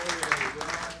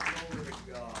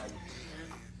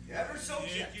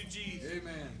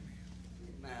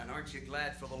Aren't you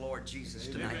glad for the Lord Jesus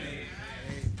tonight?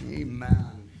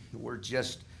 Amen. We're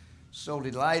just so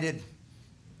delighted,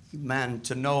 amen,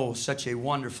 to know such a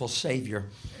wonderful Savior.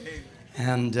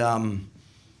 And,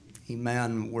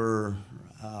 amen, we're,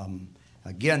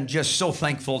 again, just so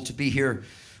thankful to be here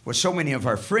with so many of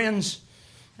our friends.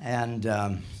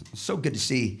 And so good to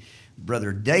see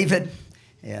Brother David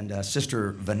and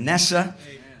Sister Vanessa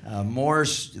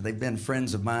Morse. They've been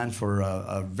friends of mine for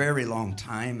a very long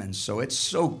time, and so it's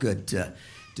so good to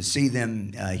see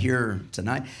them here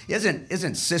tonight.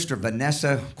 Isn't Sister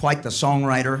Vanessa quite the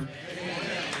songwriter?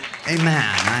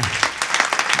 Amen.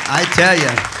 I tell you,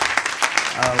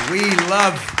 we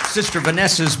love Sister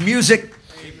Vanessa's music,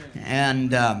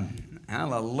 and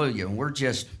hallelujah. We're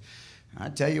just, I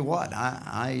tell you what,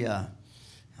 I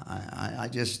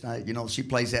just, you know, she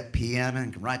plays that piano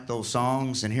and can write those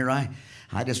songs, and here I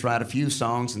just write a few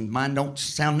songs, and mine don't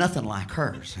sound nothing like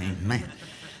hers. Amen.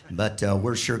 But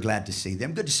we're sure glad to see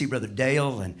them. Good to see Brother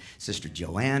Dale and Sister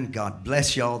Joanne. God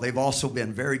bless y'all. They've also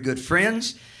been very good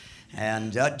friends.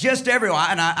 And just everyone,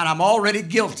 and I'm already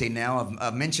guilty now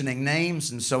of mentioning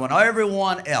names, and so and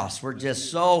everyone else. We're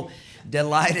just so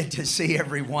delighted to see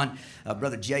everyone.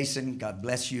 Brother Jason, God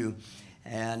bless you.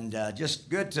 And just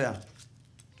good to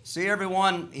see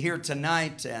everyone here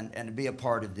tonight and to be a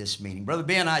part of this meeting. Brother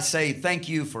Ben, I say thank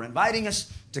you for inviting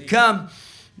us to come.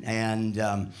 And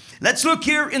let's look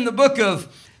here in the book of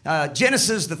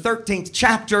Genesis, the 13th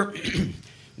chapter.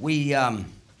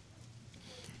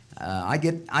 I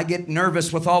get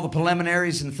nervous with all the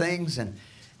preliminaries and things,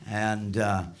 and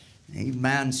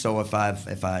amen. So if I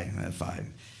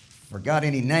forgot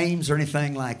any names or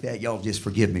anything like that, y'all just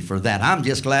forgive me for that. I'm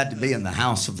just glad to be in the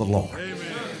house of the Lord. Amen.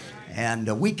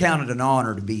 And we count it an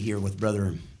honor to be here with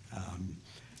Brother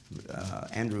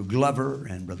Andrew Glover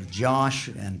and Brother Josh.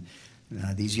 And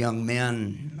these young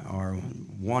men are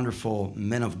wonderful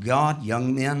men of God,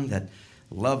 young men that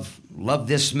love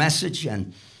this message.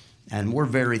 And we're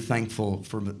very thankful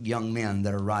for young men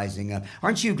that are rising up.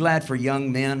 Aren't you glad for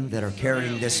young men that are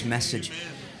carrying this message?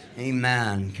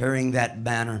 Amen. Carrying that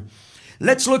banner.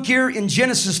 Let's look here in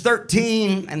Genesis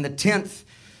 13 and the 10th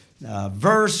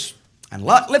verse. And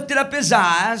Lot lifted up his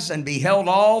eyes and beheld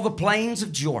all the plains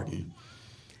of Jordan,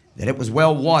 that it was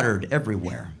well watered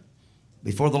everywhere,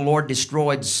 before the Lord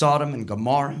destroyed Sodom and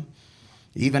Gomorrah,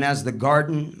 even as the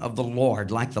garden of the Lord,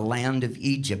 like the land of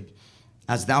Egypt,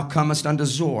 as thou comest unto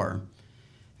Zoar.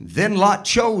 Then Lot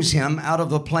chose him out of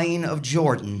the plain of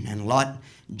Jordan, and Lot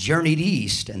journeyed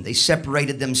east, and they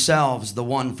separated themselves the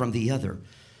one from the other.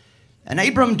 And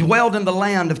Abram dwelled in the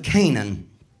land of Canaan,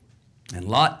 and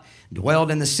Lot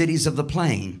dwelled in the cities of the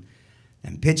plain,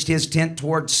 and pitched his tent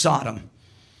toward Sodom.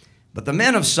 But the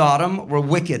men of Sodom were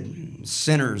wicked,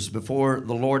 sinners before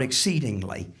the Lord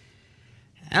exceedingly.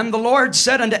 And the Lord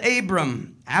said unto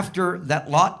Abram, after that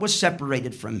Lot was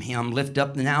separated from him, lift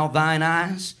up now thine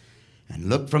eyes, and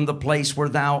look from the place where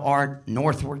thou art,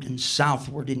 northward and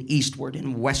southward and eastward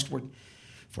and westward.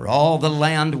 For all the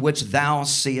land which thou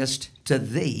seest, to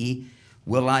thee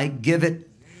will I give it,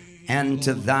 and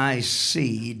to thy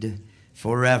seed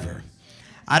forever.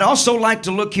 I'd also like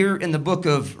to look here in the book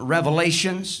of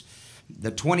Revelations,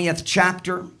 the 20th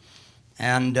chapter,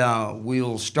 and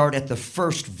we'll start at the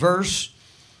first verse.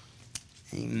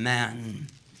 Amen.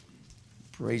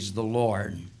 Praise the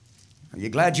Lord. Are you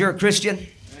glad you're a Christian?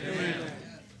 Amen.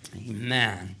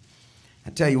 Amen.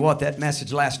 I tell you what, that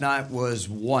message last night was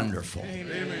wonderful.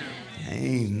 Amen.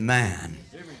 Amen.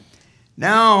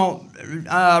 Now,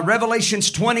 Revelations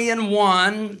 20 and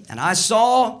 1, and I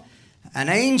saw an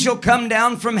angel come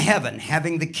down from heaven,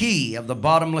 having the key of the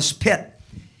bottomless pit,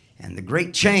 and the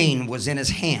great chain was in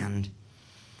his hand.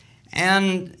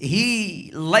 And he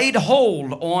laid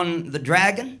hold on the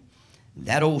dragon,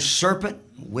 that old serpent,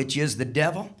 which is the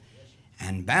devil,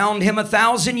 and bound him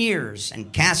 1,000 years,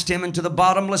 and cast him into the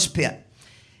bottomless pit,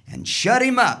 and shut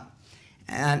him up,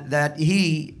 and that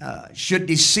he should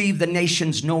deceive the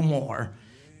nations no more,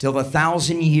 till the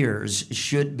 1,000 years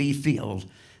should be filled.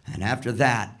 And after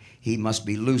that, he must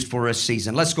be loosed for a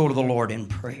season. Let's go to the Lord in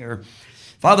prayer.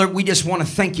 Father, we just want to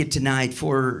thank you tonight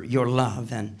for your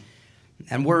love.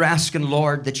 And we're asking,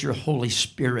 Lord, that your Holy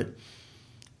Spirit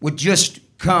would just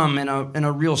come in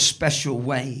a real special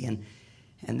way,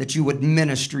 and that you would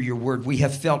minister your word. We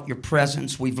have felt your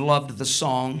presence. We've loved the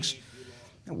songs.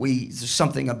 There's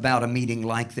something about a meeting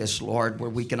like this, Lord, where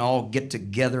we can all get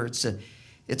together.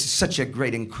 It's such a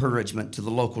great encouragement to the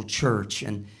local church.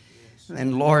 And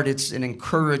Lord, it's an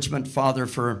encouragement, Father,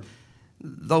 for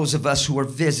those of us who are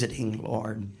visiting,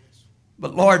 Lord.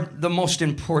 But Lord, the most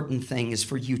important thing is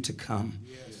for you to come.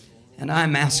 And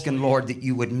I'm asking, Lord, that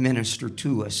you would minister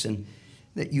to us and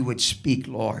that you would speak,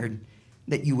 Lord,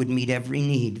 that you would meet every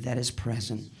need that is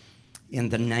present. In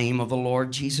the name of the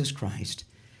Lord Jesus Christ.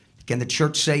 Can the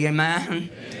church say amen?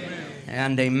 Amen.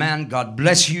 And amen. God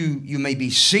bless you. You may be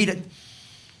seated.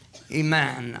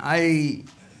 Amen. I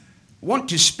want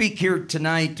to speak here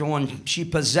tonight on She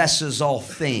Possesses All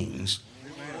Things.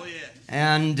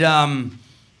 And amen.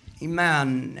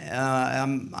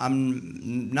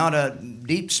 I'm not a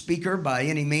deep speaker by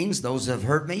any means. Those that have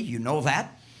heard me, you know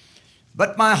that.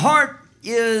 But my heart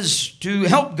is to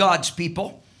help God's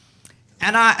people.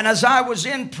 And as I was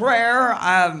in prayer,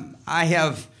 I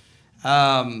have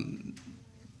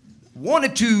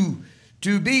wanted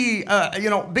to be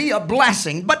a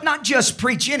blessing, but not just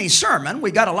preach any sermon.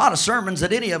 We got a lot of sermons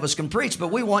that any of us can preach, but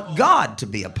we want God to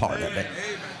be a part of it.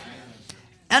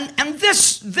 And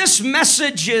this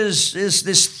message is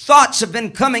this thoughts have been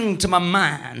coming to my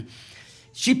mind.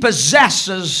 She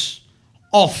possesses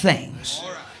all things.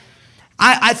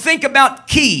 I think about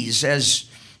keys as,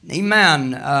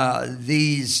 amen,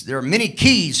 there are many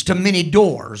keys to many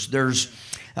doors. There's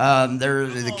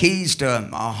the keys to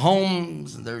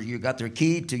homes. You got the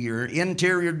key to your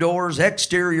interior doors,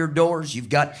 exterior doors. You've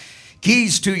got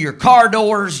keys to your car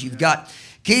doors. You've got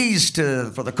keys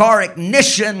for the car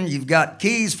ignition. You've got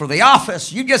keys for the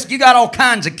office. You got all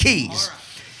kinds of keys.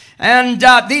 And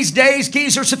these days,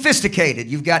 keys are sophisticated.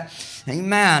 You've got,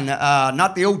 amen,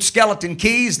 not the old skeleton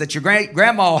keys that your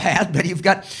grandma had, but you've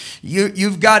got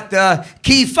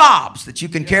key fobs that you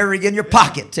can carry in your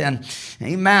pocket. And,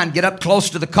 amen, get up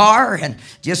close to the car and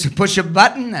just push a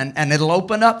button and it'll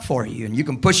open up for you. And you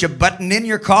can push a button in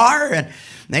your car and,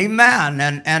 amen,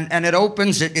 and it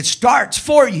opens, it starts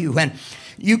for you. And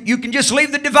you can just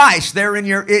leave the device there in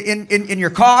your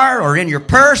car or in your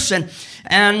purse, and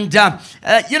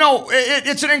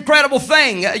it's an incredible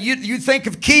thing. You think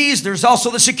of keys. There's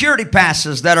also the security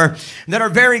passes that are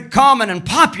very common and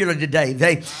popular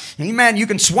today. Amen. You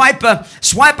can swipe a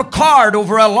card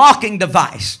over a locking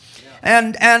device.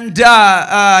 And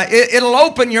it'll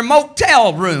open your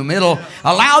motel room. It'll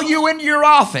allow you into your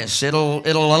office. It'll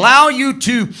allow you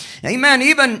to, amen,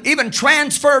 even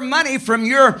transfer money from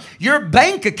your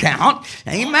bank account,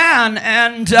 amen,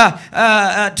 and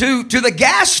to the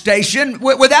gas station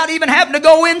without even having to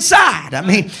go inside. I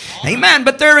mean, amen.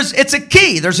 But it's a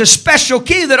key. There's a special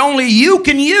key that only you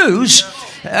can use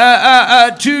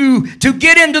to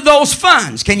get into those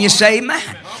funds. Can you say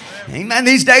amen? Amen.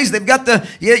 These days they've got the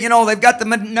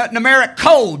numeric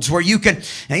codes where you can,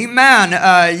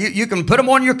 amen, you can put them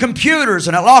on your computers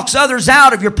and it locks others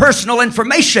out of your personal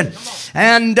information.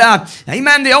 And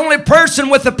amen, the only person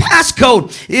with the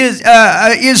passcode is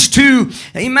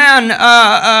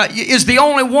the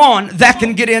only one that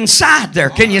can get inside there.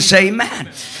 Can you say amen?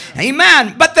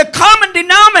 Amen. But the common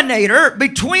denominator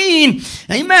between,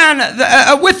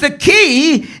 amen, with the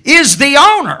key is the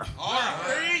owner.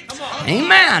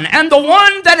 Amen. And the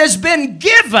one that has been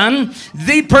given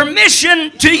the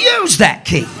permission to use that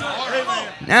key.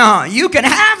 Now, you can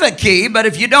have a key, but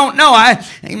if you don't know,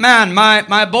 amen,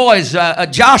 my boys,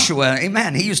 Joshua,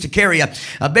 amen, he used to carry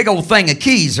a big old thing of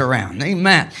keys around,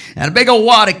 amen, and a big old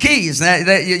wad of keys.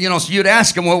 So you'd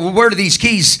ask him, well, where do these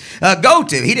keys go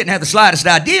to? He didn't have the slightest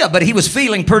idea, but he was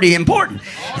feeling pretty important,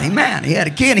 amen. He had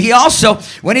a key, and he also,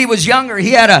 when he was younger,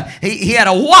 he had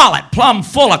a wallet plumb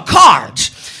full of cards.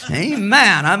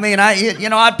 Amen. I mean,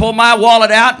 I'd pull my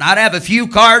wallet out and I'd have a few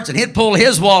cards, and he'd pull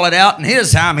his wallet out, and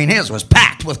his was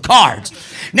packed with cards.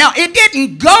 Now, it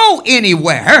didn't go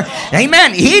anywhere.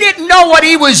 Amen. He didn't know what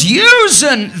he was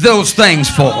using those things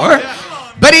for,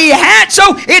 but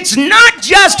so it's not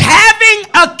just having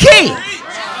a key.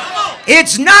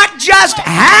 It's not just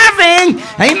having,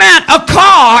 amen, a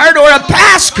card or a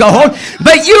passcode,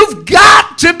 but you've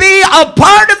got to be a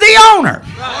part of the owner.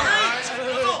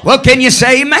 Well, can you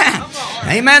say amen?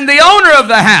 Amen. The owner of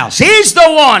the house, he's the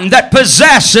one that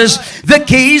possesses the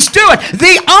keys to it.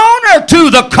 The owner to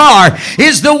the car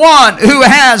is the one who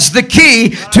has the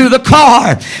key to the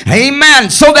car.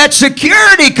 Amen. So that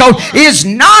security code is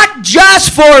not just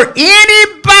for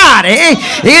anybody.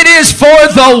 It is for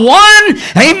the one,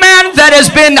 amen, that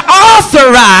has been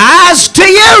authorized to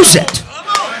use it.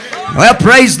 Well,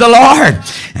 praise the Lord.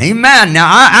 Amen. Now,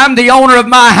 I'm the owner of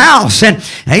my house, and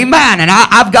amen, and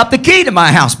I've got the key to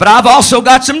my house, but I've also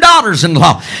got some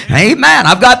daughters-in-law. Amen.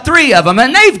 I've got 3 of them,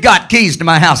 and they've got keys to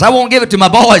my house. I won't give it to my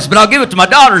boys, but I'll give it to my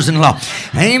daughters-in-law.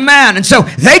 Amen. And so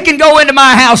they can go into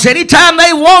my house anytime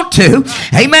they want to.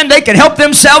 Amen. They can help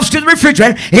themselves to the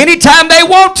refrigerator anytime they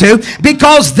want to,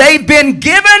 because they've been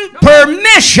given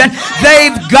permission.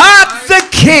 They've got the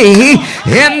key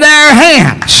in their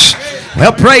hands.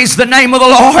 Well, praise the name of the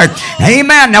Lord.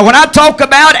 Amen. Now, when I talk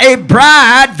about a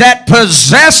bride that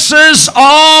possesses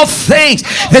all things,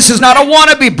 this is not a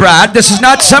wannabe bride. This is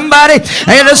not somebody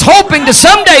that is hoping to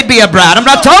someday be a bride. I'm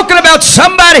not talking about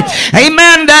somebody,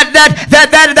 amen, that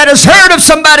has heard of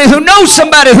somebody who knows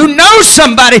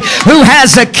somebody who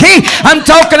has a key. I'm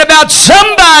talking about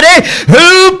somebody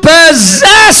who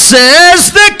possesses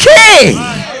the key.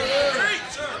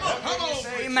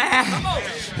 Amen.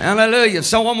 Hallelujah. If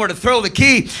someone were to throw the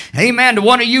key, amen, to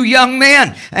one of you young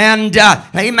men and,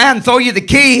 amen, throw you the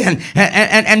key and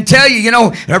tell you, you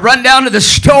know, run down to the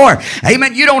store.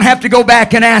 Amen. You don't have to go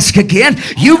back and ask again.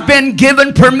 You've been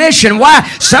given permission. Why?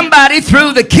 Somebody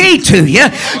threw the key to you.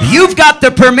 You've got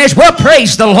the permission. Well,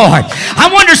 praise the Lord.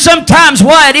 I wonder sometimes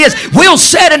why it is we'll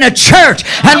sit in a church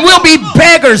and we'll be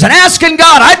beggars and asking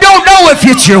God, I don't know if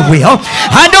it's your will.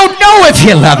 I don't know if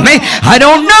you love me. I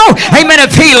don't know, amen,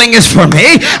 if healing is for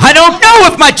me. I don't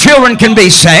know if my children can be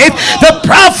saved. The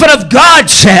prophet of God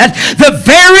said, the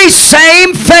very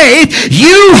same faith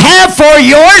you have for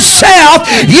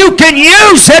yourself, you can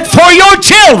use it for your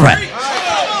children.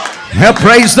 Well,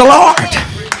 praise the Lord.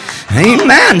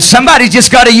 Amen. Somebody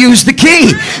just got to use the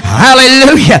key.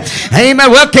 Hallelujah.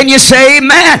 Amen. Well, can you say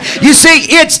amen? You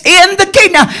see, it's in the key.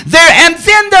 Now, and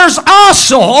then there's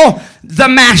also the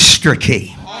master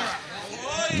key.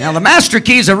 Now, the master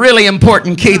key is a really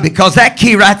important key because that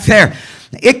key right there,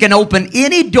 it can open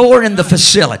any door in the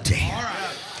facility.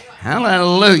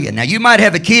 Hallelujah. Now, you might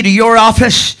have a key to your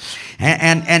office,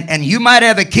 and you might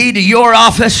have a key to your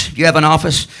office. You have an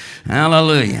office?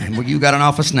 Hallelujah. Well, you got an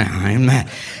office now. Amen.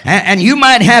 And you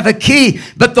might have a key,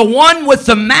 but the one with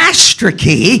the master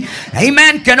key,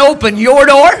 amen, can open your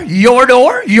door, your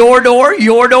door, your door,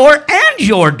 your door, and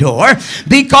your door.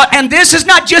 And this is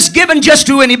not just given just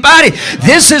to anybody.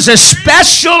 This is a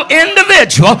special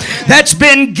individual that's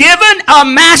been given a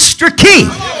master key.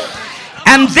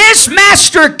 And this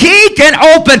master key can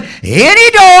open any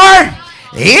door,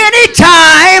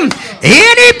 anytime,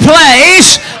 any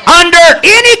place, under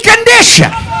any condition,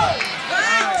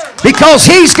 because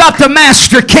he's got the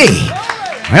master key.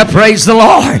 Well, praise the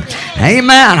Lord.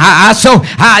 Amen. So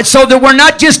that we're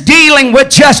not just dealing with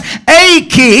just a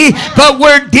key, but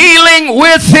we're dealing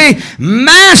with the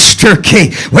master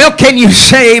key. Well, can you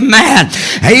say amen?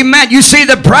 Amen. You see,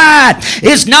 the bride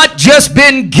is not just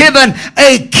been given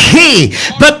a key,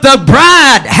 but the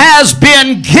bride has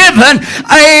been given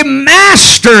a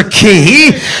master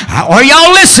key. Are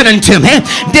y'all listening to me?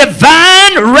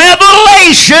 Divine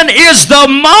revelation is the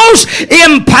most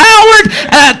empowered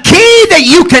key that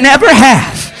you can ever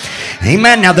have.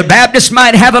 Amen. Now, the Baptists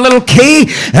might have a little key.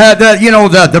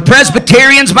 The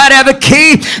Presbyterians might have a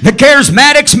key. The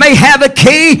Charismatics may have a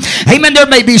key. Amen. There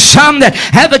may be some that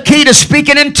have a key to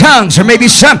speaking in tongues. Or maybe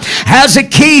some has a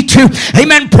key to,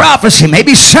 amen, prophecy.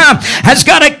 Maybe some has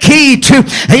got a key to,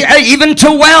 even to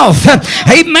wealth.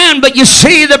 Amen. But you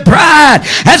see, the bride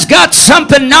has got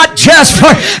something not just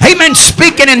for, amen,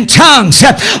 speaking in tongues.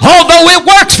 Although it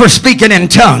works for speaking in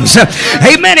tongues.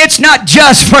 Amen. It's not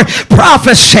just for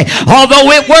prophecy.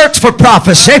 Although it works for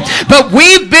prophecy, but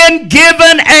we've been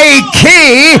given a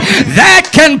key that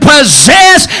can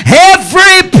possess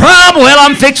every promise. Well,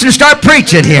 I'm fixing to start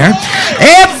preaching here.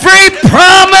 Every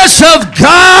promise of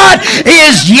God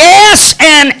is yes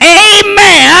and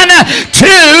amen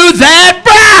to that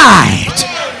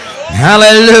bride.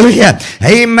 Hallelujah.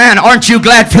 Amen. Aren't you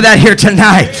glad for that here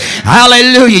tonight?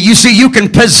 Hallelujah. You see, you can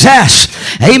possess,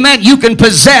 amen, you can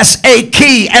possess a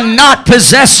key and not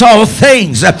possess all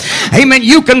things. Amen.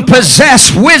 You can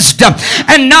possess wisdom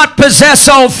and not possess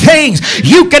all things.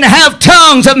 You can have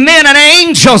tongues of men and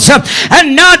angels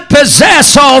and not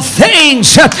possess all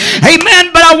things. Amen.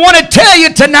 But I want to tell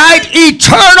you tonight,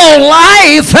 eternal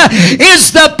life is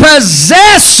the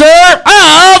possessor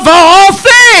of all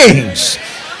things.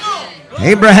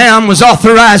 Abraham was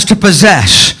authorized to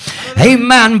possess.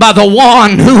 Amen. By the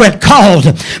one who had called,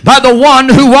 by the one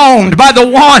who owned, by the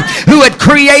one who had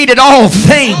created all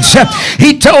things.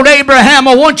 He told Abraham,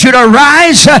 I want you to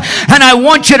rise and I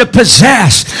want you to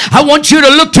possess. I want you to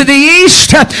look to the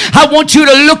east. I want you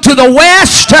to look to the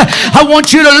west. I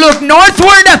want you to look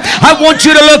northward. I want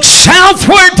you to look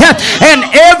southward. And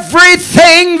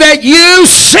everything that you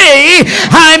see,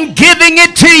 I'm giving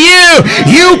it to you.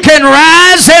 You can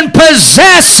rise and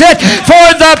possess it, for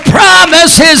the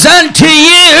promise is unto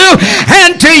you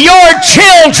and to your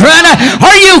children.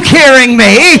 Are you hearing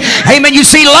me? Amen. You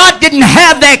see, Lot didn't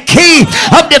have that key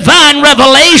of divine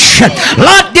revelation.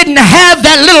 Lot didn't have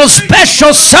that little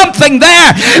special something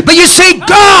there. But you see,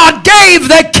 God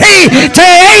gave the key to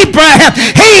Abraham.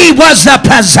 He was the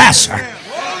possessor.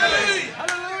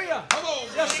 Hallelujah.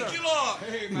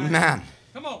 Amen.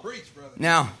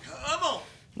 Now,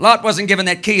 Lot wasn't given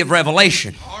that key of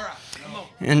revelation.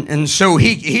 And so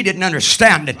he didn't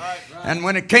understand it. And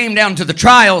when it came down to the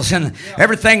trials and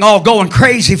everything all going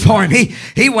crazy for him,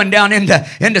 he went down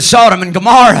into Sodom and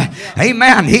Gomorrah.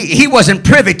 Amen. He wasn't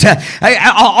privy to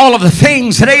all of the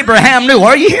things that Abraham knew.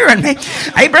 Are you hearing me?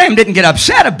 Abraham didn't get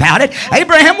upset about it.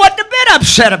 Abraham wasn't a bit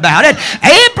upset about it.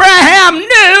 Abraham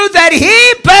knew that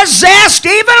he possessed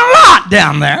even Lot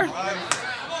down there.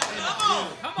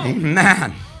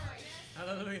 Amen.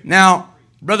 Now,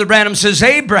 Brother Branham says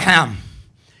Abraham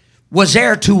was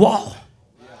heir to all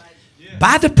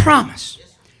by the promise.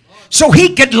 So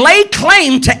he could lay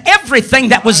claim to everything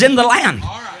that was in the land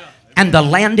and the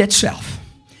land itself.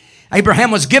 Abraham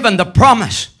was given the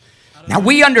promise. Now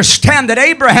we understand that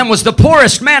Abraham was the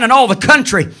poorest man in all the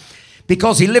country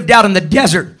because he lived out in the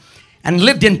desert and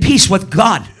lived in peace with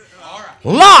God.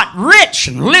 Lot, rich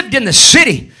and lived in the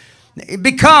city,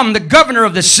 become the governor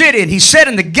of the city, and he sat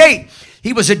in the gate.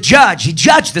 He was a judge. He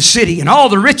judged the city and all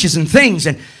the riches and things.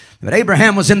 But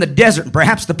Abraham was in the desert and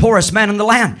perhaps the poorest man in the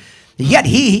land. Yet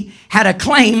he had a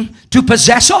claim to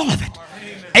possess all of it.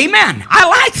 Amen. I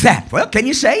like that. Well, can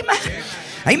you say amen?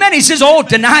 Amen. He says, oh,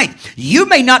 tonight, you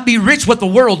may not be rich with the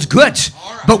world's goods,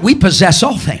 but we possess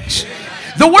all things.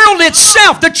 The world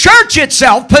itself, the church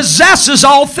itself, possesses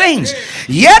all things.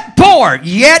 Yet poor,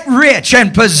 yet rich,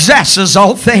 and possesses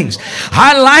all things.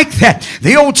 I like that.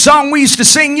 The old song we used to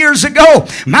sing years ago.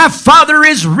 My Father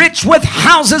is rich with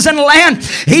houses and land.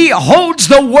 He holds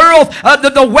the world,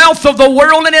 the wealth of the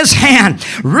world in His hand.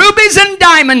 Rubies and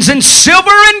diamonds and silver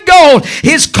and gold.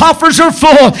 His coffers are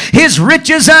full. His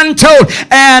riches untold.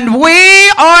 And we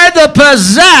are the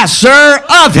possessor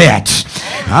of it.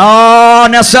 Oh,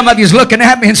 now some of you's looking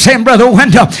at me and saying, Brother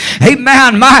Wendell,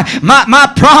 amen,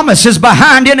 my promise is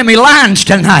behind enemy lines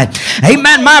tonight.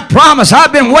 Amen, my promise.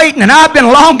 I've been waiting and I've been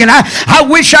longing. I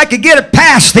wish I could get it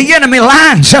past the enemy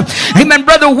lines. Amen,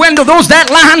 Brother Wendell,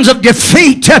 that lines of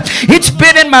defeat, it's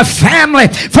been in my family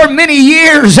for many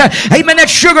years. Amen, that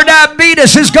sugar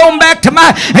diabetes has gone back to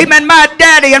my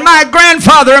daddy and my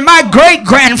grandfather and my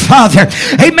great-grandfather.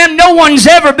 Amen, no one's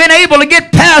ever been able to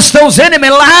get past those enemy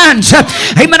lines.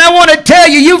 Amen. I want to tell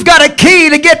you, you've got a key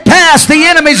to get past the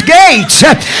enemy's gates.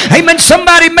 Amen.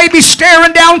 Somebody may be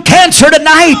staring down cancer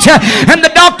tonight and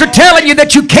the doctor telling you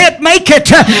that you can't make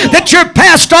it, that you're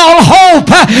past all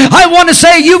hope. I want to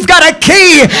say you've got a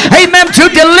key, amen, to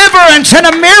deliverance and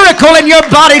a miracle in your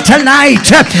body tonight.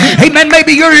 Amen.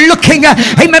 Maybe you're looking,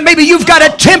 amen, maybe you've got a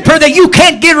temper that you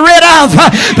can't get rid of.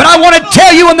 But I want to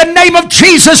tell you in the name of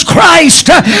Jesus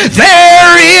Christ,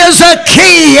 there is a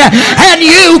key and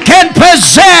you can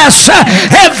possess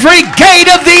every gate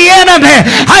of the enemy.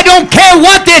 I don't care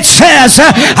what it says.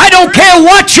 I don't care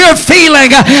what you're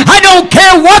feeling. I don't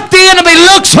care what the enemy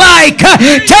looks like.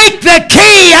 Take the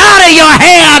key out of your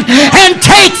hand and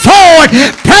take forward.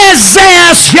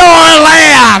 Possess your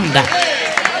land.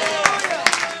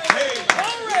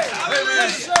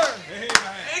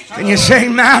 Can you say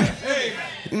amen?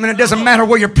 Amen. It doesn't matter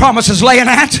where your promise is laying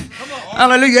at.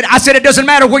 Hallelujah. I said it doesn't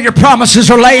matter where your promises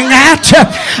are laying at.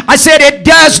 I said it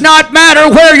does not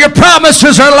matter where your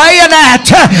promises are laying at.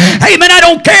 Amen. I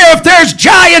don't care if there's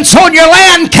giants on your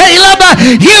land, Caleb.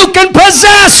 You can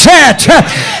possess it.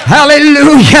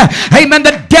 Hallelujah. Amen.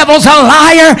 The devil's a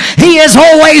liar. He is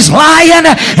always lying.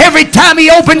 Every time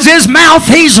he opens his mouth,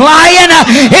 he's lying.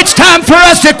 It's time for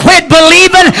us to quit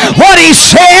believing what he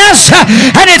says.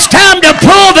 And it's time to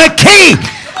pull the key.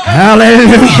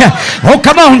 Hallelujah. Oh,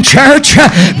 come on, church.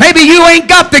 Maybe you ain't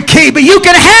got the key, but you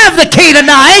can have the key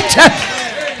tonight.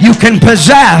 You can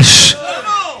possess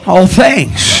all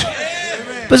things.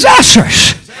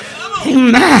 Possessors.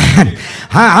 Amen.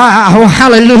 Oh,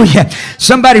 hallelujah.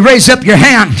 Somebody raise up your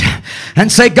hand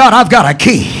and say, God, I've got a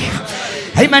key.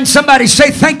 Amen. Somebody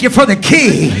say, thank you for the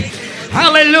key.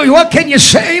 Hallelujah. What can you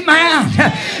say, man?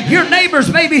 Your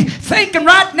neighbors may be thinking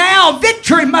right now,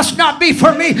 victory must not be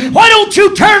for me. Why don't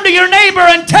you turn to your neighbor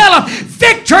and tell him,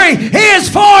 victory is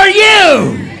for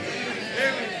you.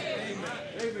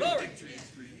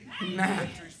 Amen.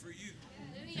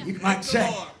 You might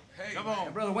say,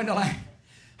 Brother Wendell,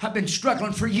 I've been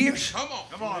struggling for years.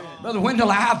 Come on. Brother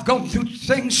Wendell, I've gone through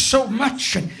things so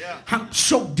much and I'm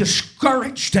so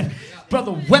discouraged. And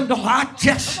Brother Wendell,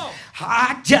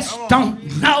 I just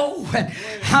don't know.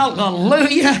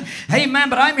 Hallelujah. Amen.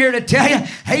 But I'm here to tell you,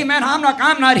 amen, I'm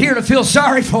not here to feel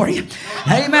sorry for you.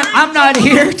 Amen. I'm not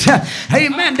here to,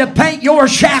 amen, to paint your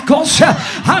shackles.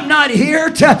 I'm not here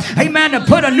to, amen, to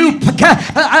put a new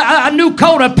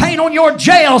coat of paint on your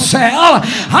jail cell.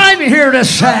 I'm here to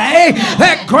say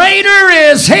that greater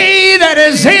is He that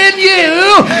is in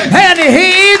you and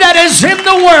He that is in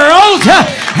the world.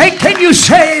 Hey, can you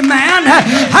say amen?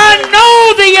 I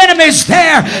know the enemy's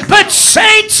there, but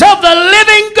saints of the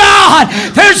living God,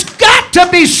 there's got to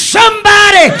be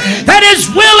somebody that is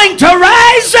willing to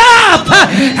rise up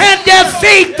and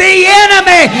defeat the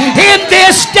enemy in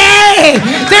this day.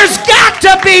 There's got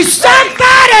to be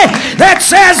somebody that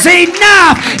says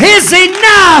enough is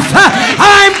enough.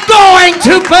 I'm going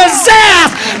to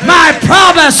possess my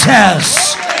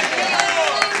promises.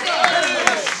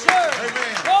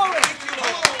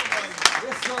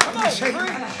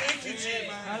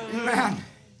 Amen.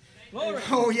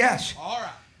 Oh, yes.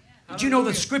 Did you know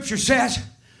that Scripture says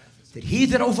that he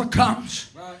that overcomes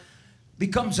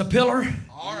becomes a pillar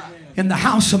in the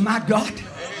house of my God?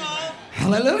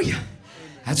 Hallelujah.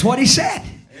 That's what he said.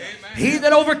 He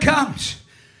that overcomes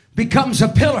becomes a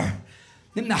pillar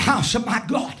in the house of my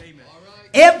God.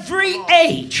 Every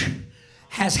age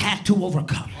has had to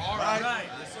overcome.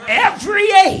 Every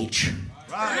age.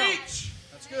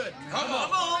 That's good. Come on.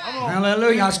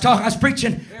 Hallelujah. I was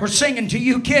preaching or singing to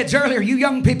you kids earlier, you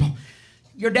young people.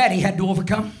 Your daddy had to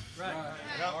overcome.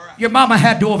 Your mama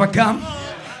had to overcome.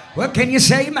 What can you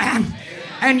say, man?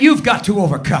 And you've got to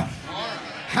overcome.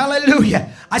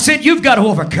 Hallelujah. I said you've got to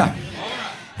overcome.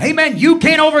 Amen. You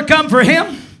can't overcome for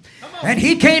him. And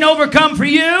he can't overcome for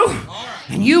you.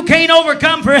 And you can't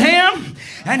overcome for him.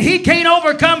 And he can't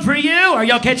overcome for you. Are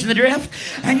y'all catching the drift?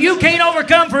 And you can't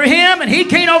overcome for him, and he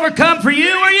can't overcome for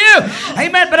you or you.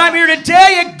 Amen. But I'm here to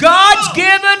tell you, God's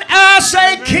given us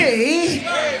a key.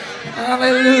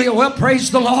 Hallelujah. Well, praise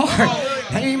the Lord.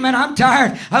 Amen. I'm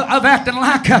tired of acting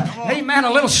like a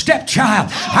little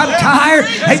stepchild. I'm tired,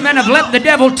 amen, of letting the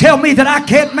devil tell me that I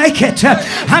can't make it.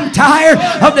 I'm tired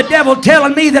of the devil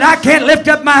telling me that I can't lift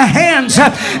up my hands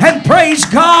and praise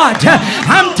God.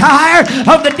 I'm tired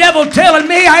of the devil telling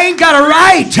me I ain't got a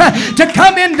right to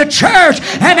come into church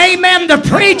and amen the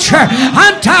preacher.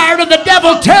 I'm tired of the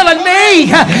devil telling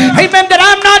me, amen, that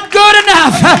I'm not good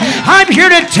enough. I'm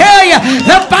here to tell you,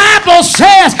 the Bible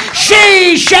says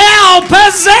she shall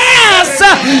possess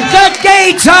the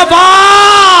gates of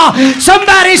all.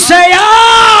 Somebody say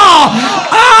all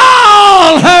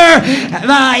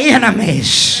thy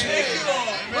enemies.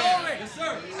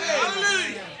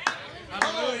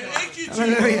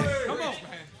 Hallelujah.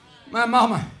 My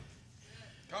mama,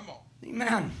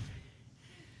 amen,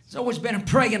 has always been a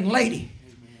praying lady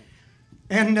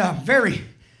and a very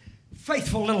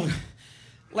faithful little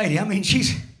lady. I mean,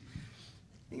 she's,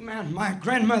 amen, my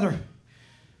grandmother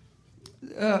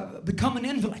become an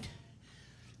invalid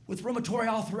with rheumatoid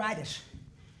arthritis.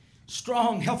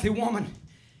 Strong, healthy woman.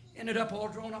 Ended up all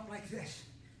drawn up like this.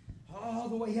 All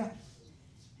the way up.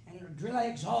 And her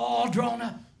legs all drawn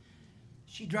up.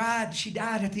 She died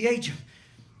at the age of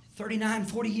 39,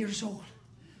 40 years old.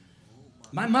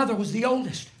 My mother was the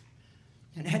oldest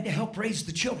and had to help raise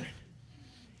the children.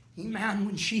 Amen.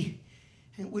 When she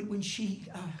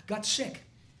got sick.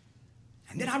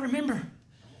 And then I remember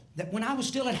that when I was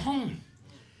still at home,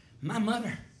 my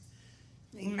mother,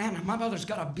 amen, my mother's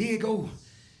got a big old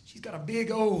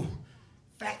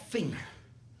fat finger.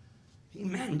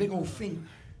 Amen, big old finger.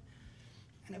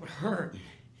 And it would hurt.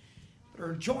 But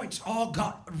her joints all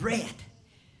got red.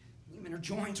 Amen, her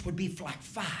joints would be like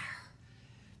fire.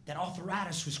 That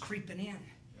arthritis was creeping in.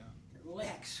 Her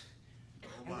legs.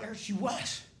 And there she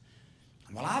was.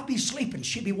 And while I'd be sleeping,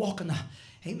 she'd be walking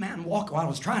while I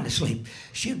was trying to sleep.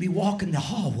 She'd be walking the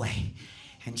hallway.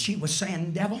 And she was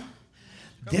saying, devil,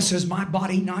 this is my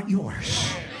body, not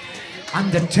yours. I'm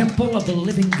the temple of the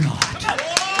living God.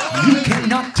 You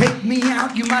cannot take me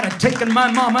out. You might have taken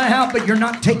my mama out, but you're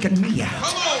not taking me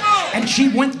out. And she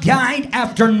went night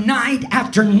after night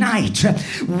after night,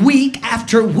 week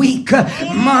after week,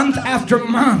 month after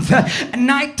month.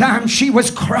 Nighttime she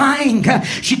was crying.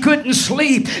 She couldn't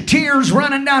sleep. Tears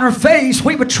running down her face.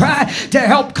 We would try to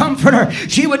help comfort her.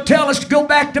 She would tell us to go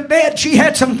back to bed. She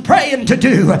had some praying to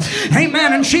do.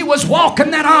 Amen. And she was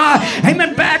walking that aisle.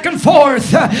 Amen. Back and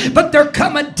forth. But there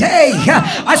come a day.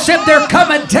 I said there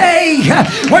come a day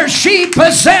where she she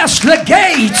possessed the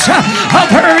gates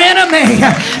of her enemy.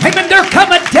 Amen. There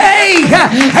come a day,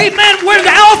 amen, where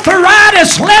the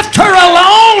arthritis left her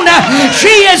alone.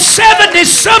 She is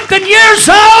 70-something years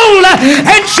old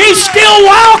and she's still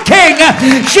walking.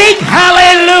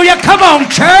 Hallelujah. Come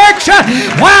on, church.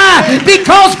 Why?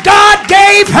 Because God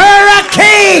gave her a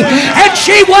key and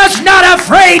she was not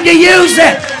afraid to use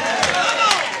it.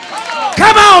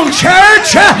 Come on,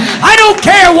 church. I don't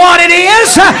care what it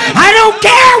is. I don't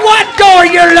care what door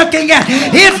you're looking at.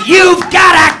 If you've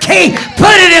got a key,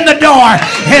 put it in the door.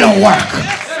 It'll work.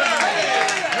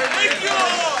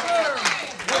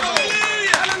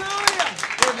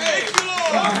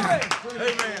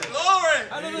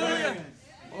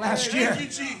 Last year,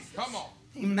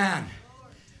 amen,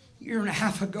 year and a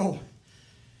half ago,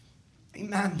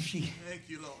 amen, she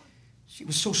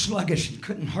was so sluggish and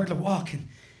couldn't hardly walk, and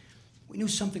we knew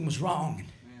something was wrong.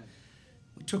 And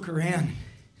we took her in.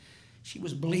 She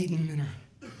was bleeding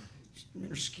in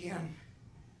her skin,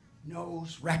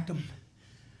 nose, rectum,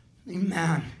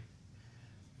 amen,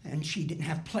 and she didn't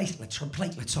have platelets. Her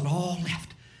platelets had all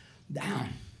left down.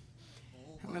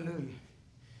 Hallelujah.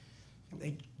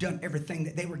 They'd done everything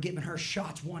that they were giving her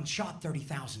shots. One shot,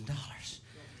 $30,000.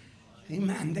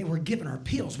 Amen. They were giving her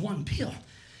pills. One pill,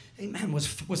 amen, was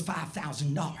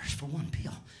 $5,000 for one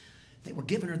pill. They were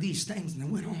giving her these things, and they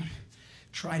went on,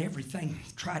 tried everything.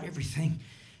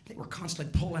 They were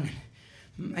constantly pulling,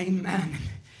 amen,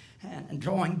 and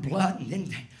drawing blood, and then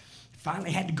they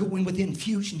finally had to go in with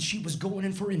infusions. She was going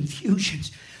in for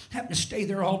infusions, having to stay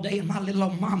there all day, and my little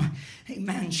old mama,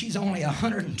 amen, she's only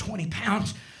 120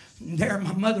 pounds. And there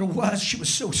my mother was. She was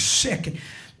so sick. And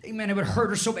amen, it would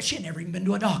hurt her so bad. She had never even been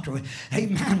to a doctor.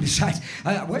 Amen. Besides,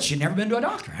 she'd never been to a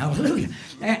doctor. Hallelujah.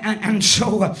 And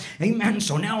so, amen.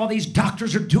 So now all these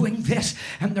doctors are doing this,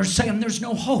 and they're saying there's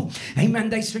no hope. Amen.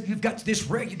 They said you've got this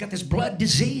blood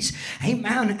disease.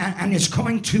 Amen. And it's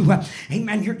going to,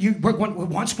 amen. We're going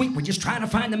once we're just trying to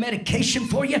find the medication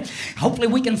for you. Hopefully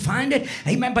we can find it.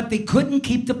 Amen. But they couldn't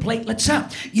keep the platelets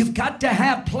up. You've got to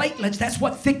have platelets. That's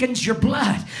what thickens your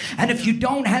blood. And if you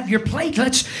don't have your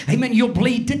platelets, amen, you'll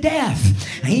bleed to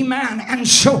death. Amen. And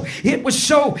so it was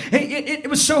so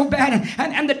bad,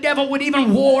 and the devil would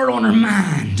even war on her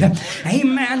mind.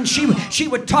 Amen. She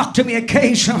would talk to me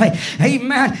occasionally.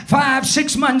 Amen.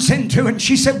 5-6 months into it, and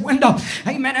she said, Wendell,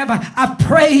 amen, I've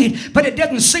prayed, but it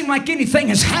doesn't seem like anything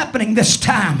is happening this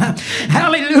time.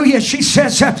 Hallelujah. She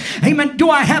says, amen, do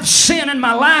I have sin in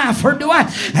my life, or do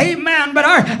I? Amen. But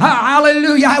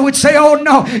hallelujah, I would say, oh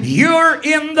no, you're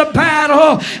in the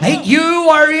battle. You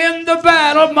are in the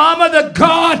battle. Mama, the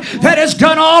God that has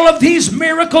done all of these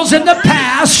miracles in the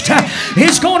past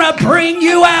is going to bring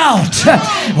you out.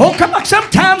 Oh, come on.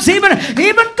 Sometimes even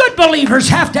good believers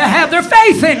have to have their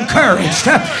faith encouraged.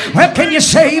 Well, can you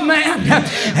say amen?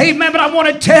 Amen. But I want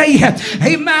to tell you,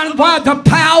 amen, why the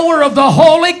power of the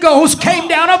Holy Ghost came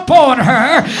down upon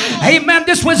her. Amen.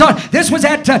 This was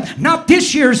at not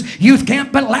this year's youth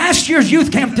camp, but last year's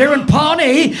youth camp there in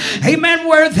Pawnee. Amen.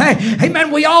 Where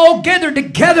we all gathered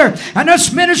together, and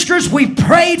us ministers, we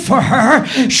prayed for her.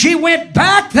 She went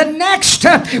back the next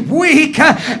week,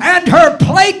 and her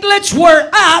platelets were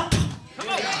up.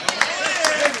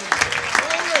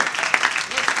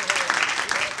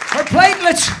 Her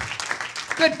platelets,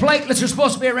 good platelets, are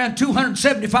supposed to be around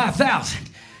 275,000.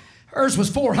 Hers was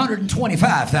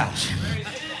 425,000.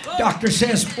 Doctor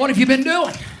says, what have you been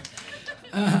doing?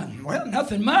 Well,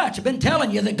 nothing much. I've been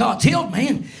telling you that God's healed me,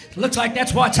 and it looks like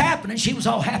that's what's happening. She was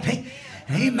all happy.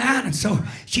 Amen. And so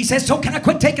she says, so can I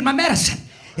quit taking my medicine?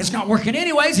 It's not working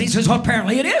anyways. He says, well,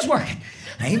 apparently it is working.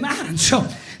 Amen. And so,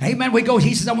 amen, we go.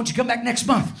 He says, I want you to come back next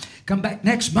month. Come back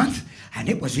next month. And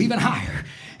it was even higher.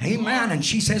 Amen. And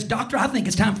she says, doctor, I think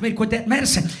it's time for me to quit that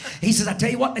medicine. He says, I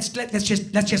tell you what, let's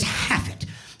just have it.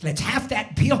 Let's have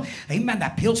that pill. Amen.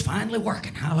 That pill's finally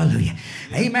working. Hallelujah.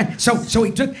 Amen. So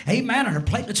he took, amen, and her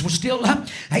platelets were still up.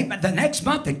 Amen. The next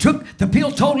month they took the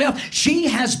pill totally off. She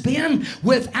has been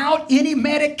without any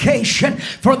medication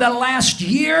for the last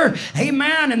year.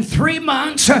 Amen. And 3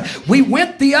 months. We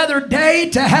went the other day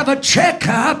to have a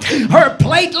checkup. Her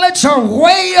platelets are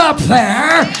way up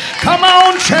there. Come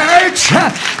on, church.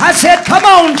 I said, come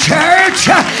on, church.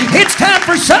 It's time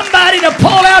for somebody to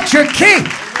pull out your key.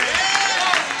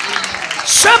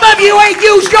 Some of you ain't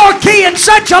used your key in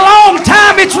such a long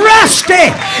time, it's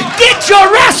rusty. Get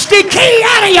your rusty key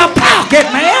out of your pocket,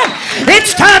 man.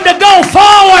 It's time to go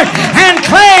forward and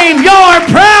claim your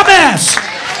promise.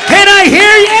 Can I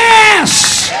hear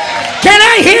yes? Can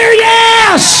I hear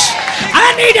yes?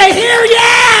 I need to hear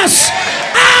yes.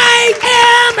 I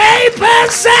am a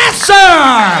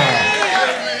possessor.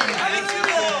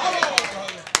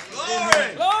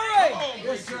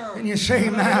 Can you say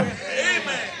amen?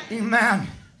 Amen.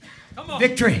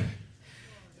 Victory.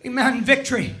 Amen.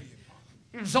 Victory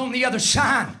is on the other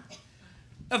side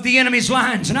of the enemy's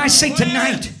lines. And I say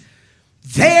tonight,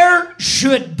 there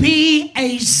should be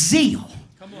a zeal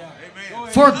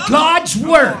for God's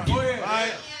word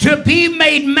to be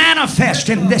made manifest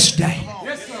in this day.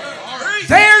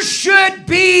 There should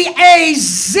be a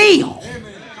zeal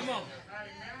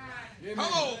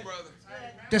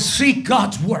to see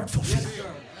God's word fulfilled.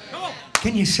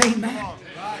 Can you say amen?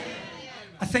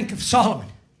 I think of Solomon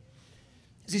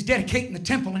as he's dedicating the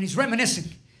temple and he's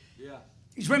reminiscing.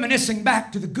 He's reminiscing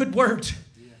back to the good words,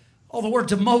 all the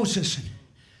words of Moses, and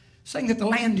saying that the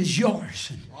land is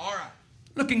yours. And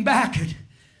looking back at,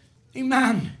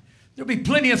 amen, there'll be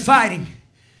plenty of fighting.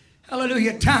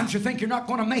 Hallelujah. At times you think you're not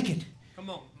going to make it.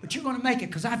 But you're going to make it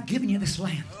because I've given you this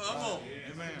land.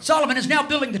 Solomon is now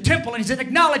building the temple and he's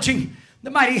acknowledging the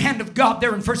mighty hand of God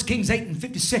there in 1 Kings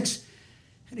 8:56.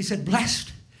 And he said,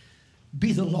 blessed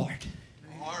be the Lord.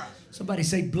 Somebody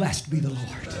say, blessed be the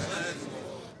Lord,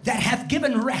 that hath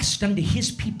given rest unto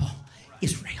his people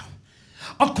Israel,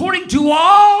 according to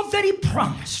all that he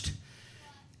promised.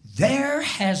 There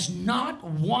has not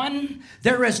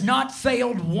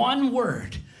failed one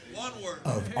word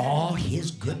of all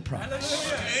his good promise.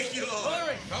 Thank you,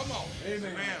 Lord. Come on.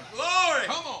 Amen. Glory.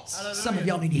 Come on. Some of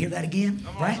y'all need to hear that again,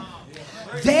 right?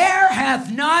 There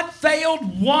hath not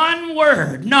failed one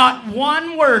word, not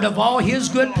one word of all his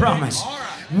good promise,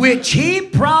 which he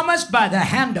promised by the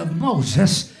hand of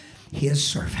Moses, his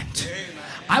servant.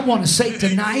 I want to say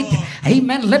tonight,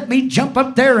 amen, let me jump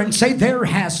up there and say there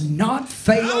has not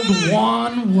failed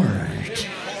one word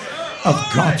of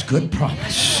God's good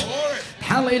promise.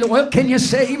 Hallelujah. Well, can you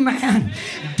say amen?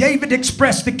 David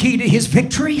expressed the key to his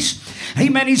victories.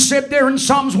 Amen. He said there in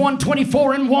Psalms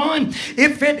 124:1,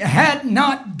 if it had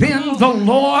not been the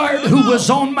Lord who was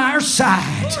on my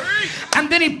side. And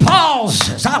then he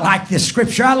pauses. I like this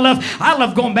scripture. I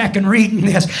love going back and reading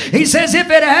this. He says, if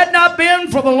it had not been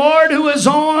for the Lord who is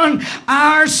on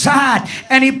our side.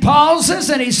 And he pauses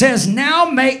and he says, now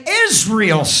may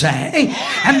Israel say.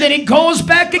 And then he goes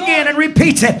back again and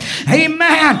repeats it.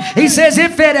 Amen. He says,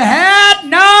 if it had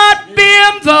not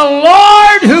been the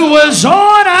Lord who was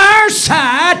on our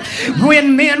side,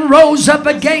 when men rose up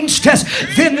against us,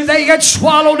 then they had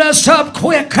swallowed us up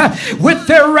quick. With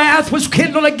their wrath was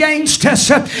kindled against us.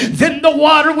 Then the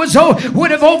water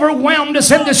would have overwhelmed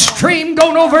us, and the stream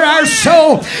gone over our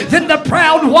soul. Then the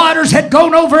proud waters had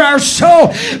gone over our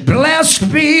soul.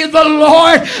 Blessed be the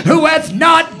Lord who hath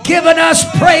not given us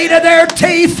prey to their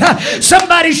teeth.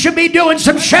 Somebody should be doing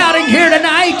some shouting here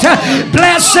tonight.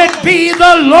 Blessed be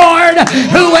the Lord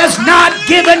who has not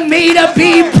given me to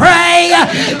be prey.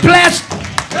 Blessed.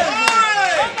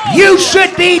 You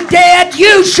should be dead.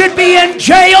 You should be in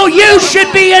jail. You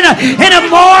should be in a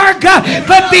morgue.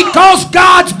 But because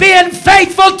God's been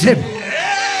faithful to...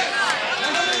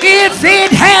 If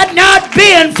it had not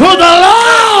been for the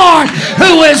Lord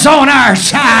who is on our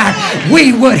side,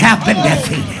 we would have been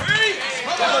defeated.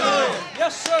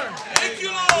 Yes, sir. Thank you,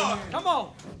 Lord. Come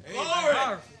on.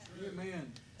 Glory.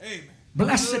 Amen. Amen.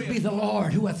 Blessed be the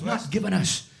Lord who hath not given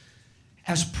us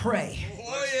as prey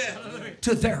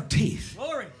to their teeth.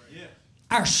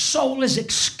 Our soul is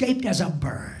escaped as a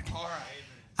bird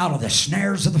out of the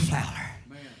snares of the fowler.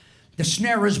 The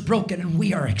snare is broken and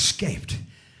we are escaped.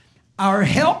 Our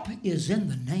help is in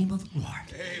the name of the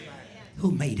Lord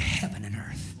who made heaven and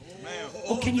earth.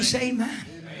 Oh, can you say amen?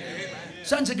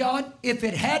 Sons of God, if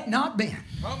it had not been,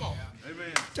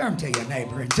 turn to your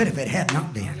neighbor and say, if it had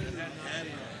not been.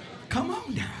 Come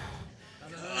on now.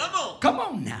 Come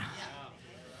on now.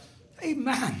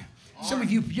 Amen. Some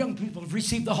of you young people have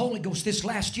received the Holy Ghost this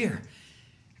last year.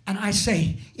 And I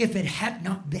say, if it had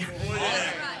not been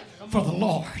for the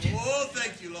Lord,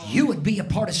 you would be a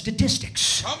part of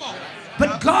statistics.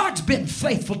 But God's been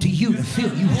faithful to you to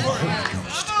fill you with the Holy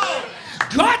Ghost.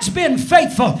 God's been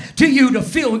faithful to you to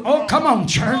fill. Oh, come on,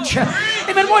 church.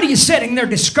 Amen. What are you sitting there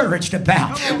discouraged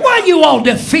about? What are you all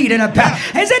defeated about?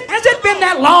 Has it been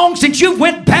that long since you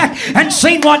went back and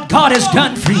seen what God has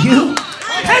done for you?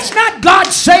 Has not God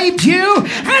saved you?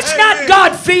 Has not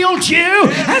God filled you?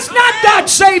 Has not God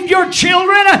saved your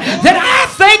children? Then I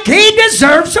think He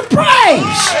deserves some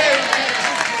praise.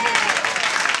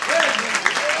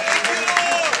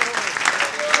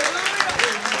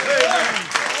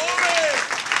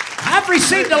 I've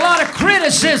received a lot of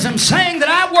criticism saying that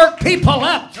I work people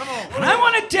up. And I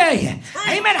want to tell you,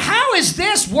 amen, how is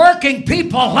this working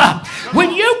people up?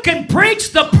 When you can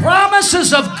preach the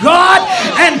promises of God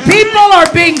and people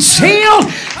are being sealed,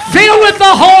 filled with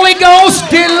the Holy Ghost,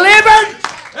 delivered.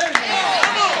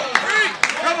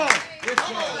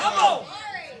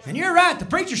 right. The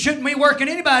preacher shouldn't be working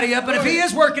anybody up, but if he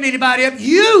is working anybody up,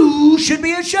 you should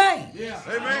be ashamed. Yeah.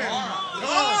 Amen.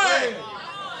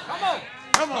 Come on.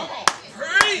 Come on.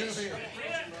 Preach.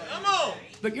 Come on.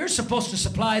 But you're supposed to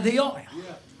supply the oil.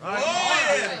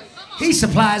 Oh, yeah. He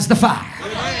supplies the fire.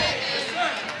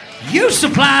 You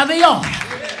supply the oil.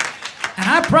 And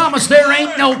I promise there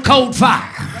ain't no cold fire.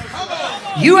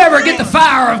 You ever get the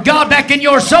fire of God back in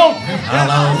your soul?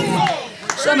 Hallelujah.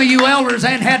 Some of you elders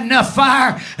ain't had enough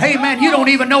fire. Amen. You don't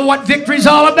even know what victory's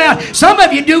all about. Some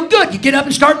of you do good. You get up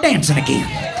and start dancing again.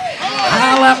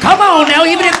 Come on now,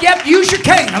 even if you have to use your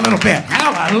cane a little bit.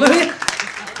 Hallelujah.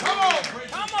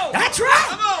 That's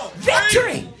right.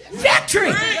 Victory.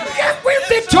 Victory. We're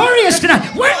victorious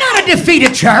tonight. We're not a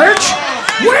defeated church.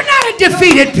 We're not a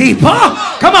defeated people.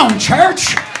 Come on,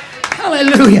 church.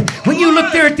 Hallelujah. When you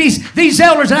look there at these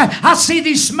elders, and I see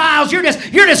these smiles, you're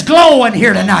just glowing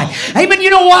here tonight. Amen.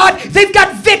 You know what? They've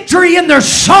got victory in their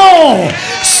soul.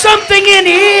 Something in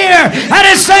here that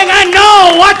is saying, I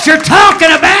know what you're talking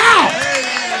about.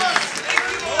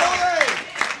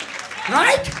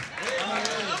 Right?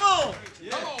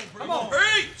 Come on.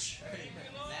 Preach.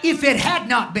 If it had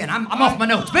not been, I'm off my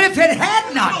notes, but if it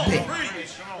had not been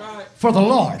for the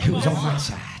Lord who was on my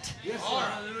side.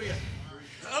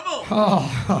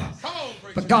 Oh,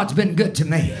 but God's been good to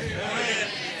me.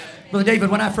 Brother David,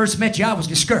 when I first met you, I was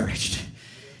discouraged.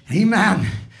 Amen.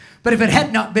 But if it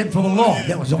had not been for the Lord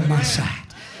that was on my side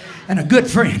and a good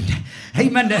friend,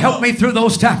 amen, to help me through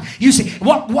those times. You see,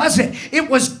 what was it? It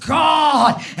was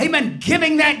God, amen,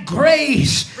 giving that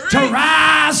grace to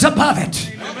rise above it.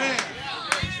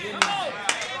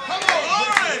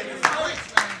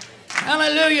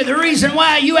 Hallelujah. The reason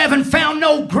why you haven't found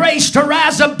no grace to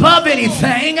rise above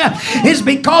anything is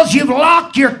because you've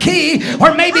locked your key,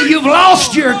 or maybe you've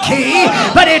lost your key,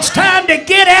 but it's time to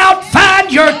get out,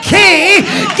 find your key,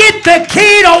 get the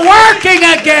key to working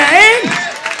again.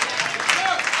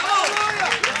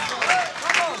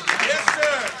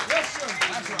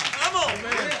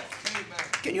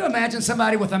 Can you imagine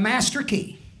somebody with a master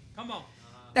key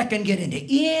that can get into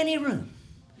any room?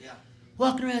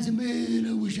 Walking around saying, man,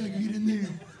 I wish I could get in there.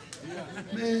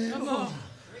 Man,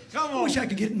 I wish I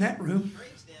could get in that room.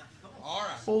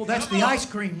 Oh, that's the ice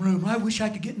cream room. I wish I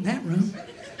could get in that room.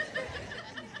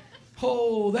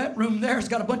 Oh, that room there's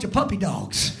got a bunch of puppy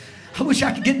dogs. I wish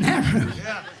I could get in that room.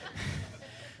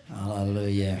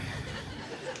 Hallelujah.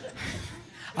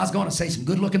 I was going to say some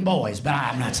good-looking boys, but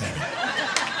I'm not saying it.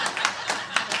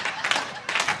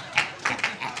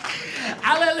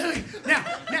 Hallelujah.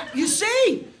 Now, you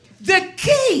see, the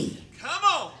key. Come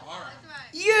on.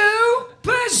 You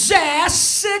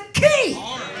possess the key.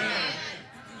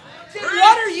 Then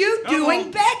what are you doing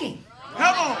begging?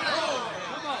 Come on.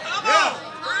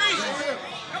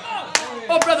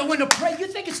 Oh, Brother Wendell, pray. You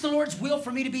think it's the Lord's will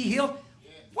for me to be healed?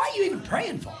 Why are you even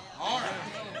praying for?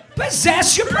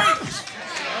 Possess your promise.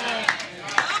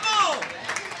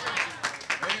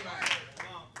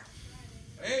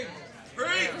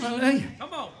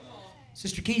 Come on.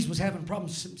 Sister Keys was having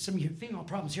problems, some female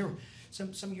problems here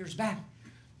some years back.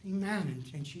 Amen.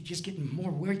 And she's just getting more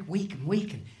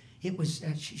weak. And it was,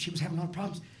 she was having a lot of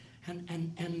problems. And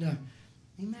amen.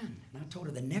 And I told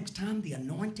her the next time the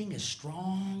anointing is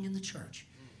strong in the church,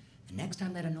 the next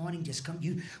time that anointing just comes,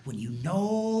 when you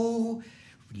know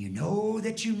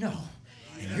that you know,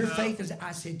 and your faith is,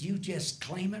 I said, you just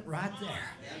claim it right there.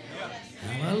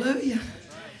 Hallelujah.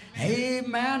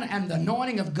 Amen. And the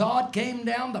anointing of God came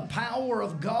down. The power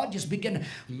of God just began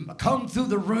to come through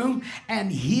the room and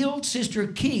healed Sister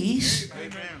Keys.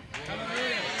 Amen.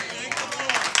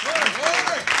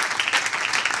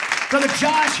 Brother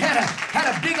Josh had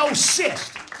a big old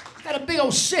cyst. Had a big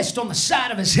old cyst on the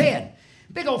side of his head.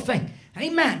 Big old thing.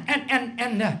 Amen.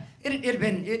 And it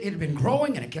had been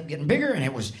growing, and it kept getting bigger, and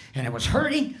it was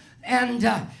hurting. And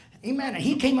amen. And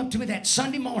he came up to me that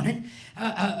Sunday morning.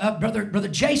 Brother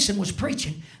Jason was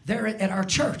preaching there at our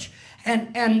church,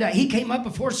 and he came up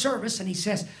before service, and he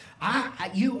says,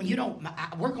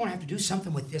 we're going to have to do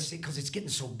something with this because it's getting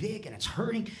so big and it's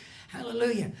hurting.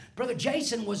 Hallelujah. Brother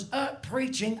Jason was up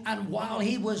preaching, and while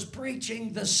he was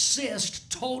preaching, the cyst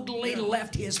totally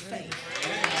left his face.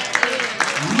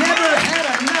 Never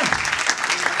had enough.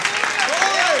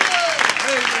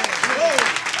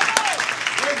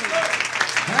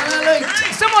 Hallelujah.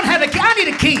 Someone have a key. I need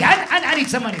a key. I need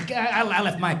somebody. I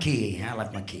left my key.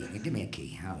 Give me a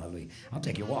key. Hallelujah. I'll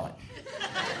take your wallet.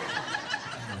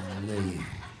 Hallelujah.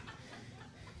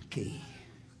 Key.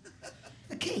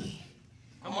 The key.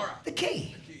 The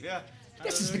key.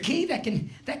 This is the key that can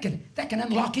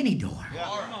unlock any door.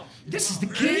 This is the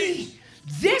key.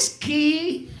 This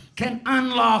key can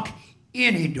unlock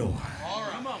any door.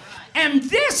 And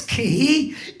this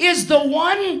key is the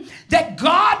one that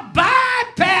God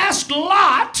bypassed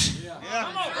Lot.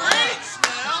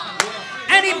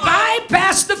 And he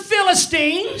bypassed the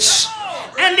Philistines.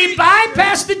 And he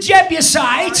bypassed the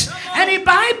Jebusites. And he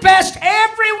bypassed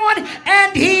everyone.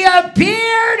 And he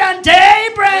appeared unto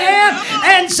Abraham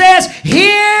and says,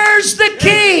 here's the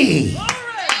key.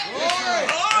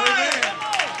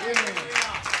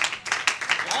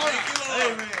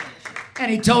 And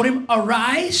he told him,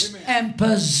 arise and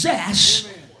possess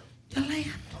the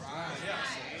land.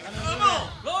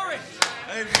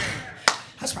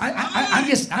 That's right.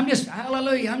 I'm just,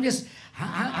 hallelujah. I'm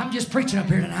just preaching up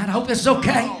here tonight. I hope this is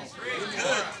okay.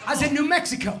 I was in New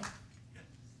Mexico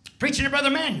preaching to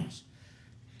Brother Manuel's.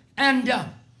 And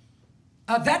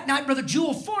that night, Brother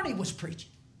Jewel Forney was preaching.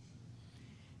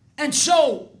 And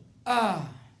so, no,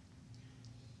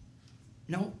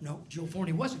 Jewel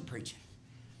Forney wasn't preaching.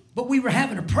 But we were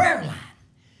having a prayer line.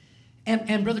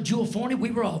 And Brother Jewel Forney,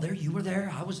 we were all there. You were there.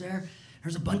 I was there.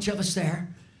 There's a bunch of us there.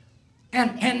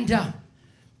 And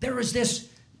there's this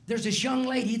young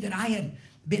lady that I had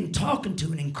been talking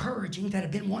to and encouraging that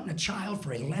had been wanting a child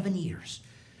for 11 years.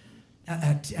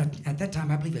 At that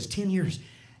time, I believe it was 10 years.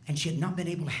 And she had not been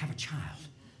able to have a child.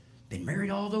 Been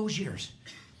married all those years.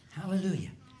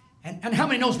 Hallelujah. And how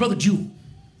many knows Brother Jewel?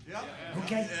 Yep.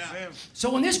 Okay? Yeah.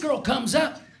 So when this girl comes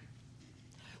up,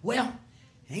 well,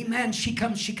 amen, she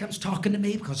comes talking to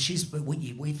me because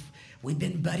we've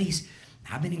been buddies.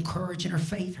 I've been encouraging her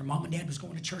faith. Her mom and dad was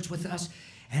going to church with us.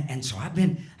 And so I've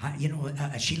been,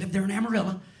 she lived there in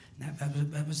Amarillo.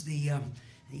 That was the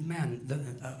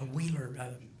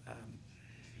Wheeler,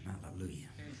 hallelujah.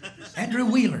 Andrew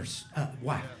Wheeler's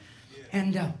wife.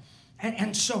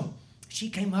 And so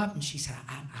she came up and she said,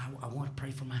 I want to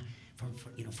pray for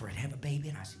her to have a baby.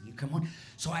 And I said, you come on.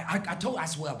 So I told her, I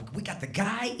said, well, we got the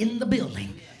guy in the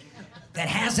building that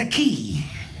has a key.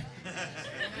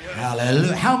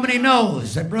 Hallelujah. How many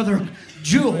knows that Brother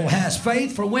Jewel has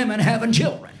faith for women having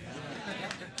children?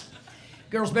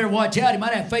 Girls better watch out. He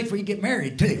might have faith for you to get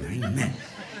married too. Amen.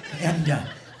 And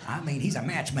he's a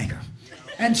matchmaker.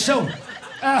 And so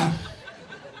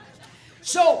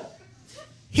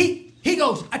he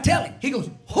goes, I tell him, he goes,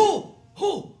 who,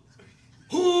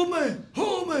 man,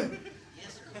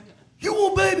 you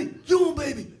want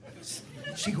baby?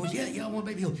 She goes, yeah, I want a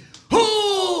baby. He goes,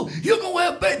 oh, you're going to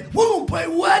have a baby. We're going to pray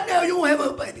right now. You're going to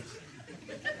have a baby.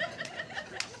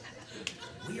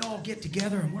 We all get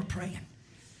together and we're praying.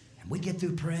 And we get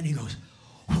through praying. He goes,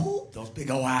 whoo, those big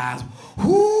old eyes.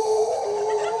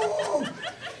 Whoo,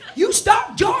 you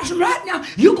stop Joshua right now.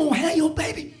 You're going to have your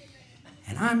baby.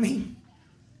 And I mean,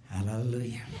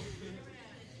 hallelujah.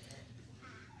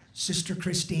 Sister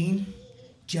Christine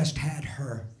just had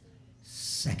her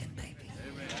second baby.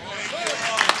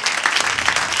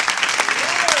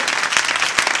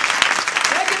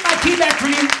 Key back for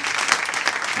you.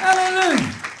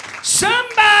 Hallelujah.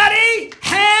 Somebody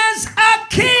has a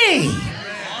key.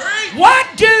 What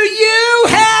do you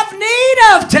have need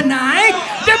of tonight?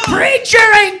 The preacher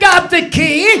ain't got the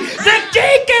key. The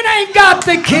deacon ain't got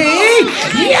the key.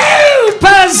 You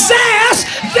possess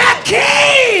the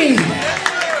key.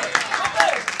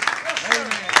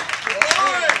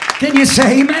 Can you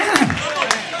say amen?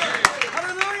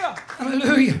 Hallelujah.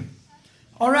 Hallelujah.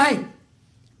 All right.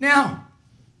 Now,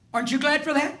 aren't you glad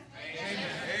for that? Amen.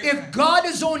 If God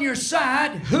is on your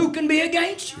side, who can be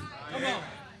against you? Come on.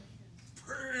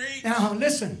 Now,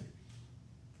 listen.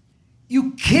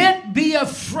 You can't be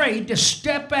afraid to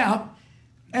step out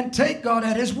and take God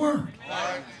at His word.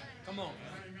 Come on.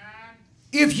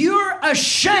 If you're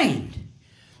ashamed,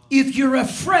 if you're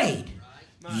afraid,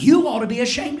 you ought to be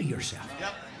ashamed of yourself.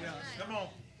 Come on.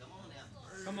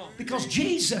 Come on. Because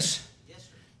Jesus,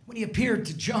 when He appeared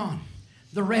to John,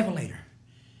 the Revelator,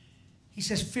 He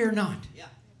says, fear not.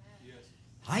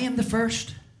 I am the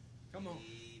first, Come on.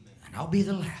 and I'll be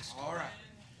the last. All right.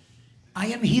 I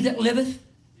am He that liveth,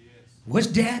 was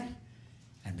dead,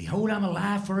 and behold, I'm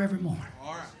alive forevermore.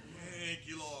 All right. Thank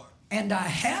you, Lord. And I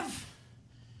have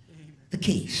the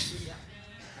keys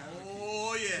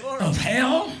Oh, yeah. of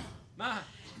hell My.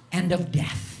 and of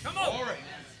death. Come on. All right.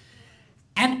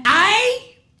 And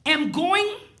I am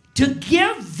going to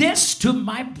give this to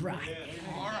my bride.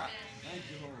 All right.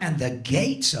 And the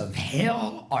gates of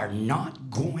hell are not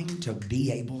going to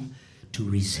be able to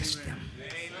resist them.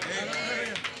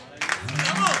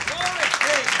 Come on.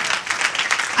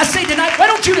 I say tonight, why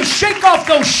don't you just shake off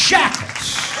those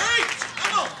shackles?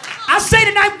 Come on. I say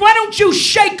tonight, why don't you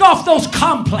shake off those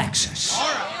complexes?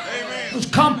 All right. Amen. Those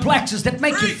complexes that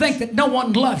make you think that no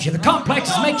one loves you. The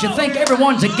complexes make you think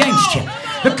everyone's against you.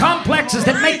 The complexes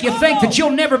that make you think that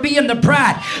you'll never be in the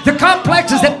bride. The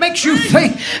complexes that makes you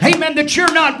think, amen, that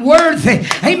you're not worthy.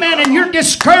 Amen, and you're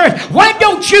discouraged. Why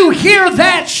don't you hear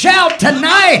that shout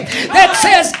tonight that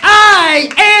says, I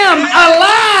am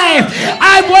alive.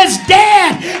 I was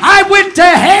dead. I went to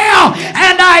hell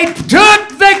and I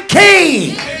took the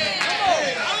key.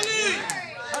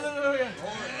 Hallelujah.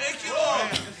 Thank you, Lord.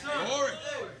 Glory.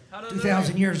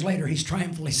 2,000 years later, he's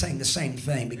triumphantly saying the same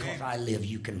thing. Because I live,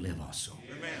 you can live also.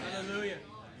 Hallelujah.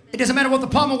 It doesn't matter what the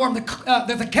palmer worm, the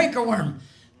cankerworm,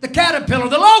 the caterpillar,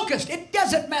 the locust. It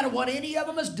doesn't matter what any of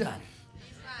them has done.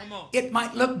 Come on. It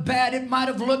might look bad. It might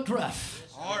have looked rough.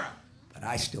 All right. But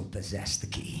I still possess the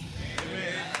key.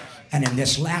 And in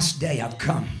this last day, I've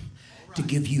come to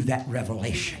give you that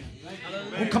revelation.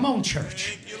 Oh, come on,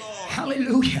 church.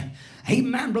 Hallelujah.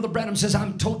 Amen. Brother Branham says,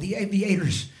 I'm told the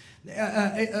aviators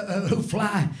who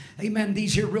fly, amen,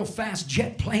 these here real fast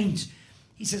jet planes.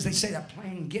 He says they say that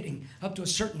plane getting up to a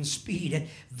certain speed, it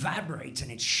vibrates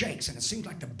and it shakes and it seems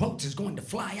like the boat is going to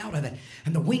fly out of it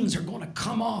and the wings are going to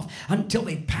come off until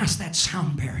they pass that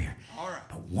sound barrier.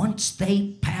 But once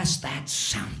they pass that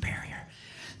sound barrier,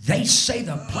 they say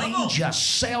the plane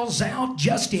just sails out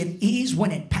just in ease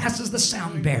when it passes the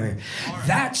sound barrier.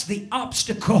 That's the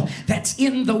obstacle that's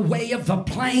in the way of the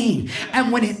plane.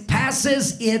 And when it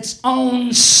passes its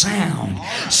own sound.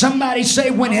 Somebody say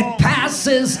when it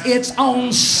passes its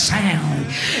own sound.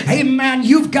 Amen.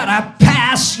 You've got to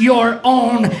pass your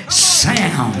own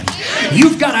sound.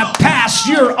 You've got to pass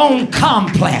your own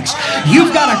complex.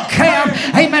 You've got to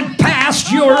amen,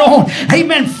 past your own,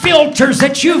 amen, filters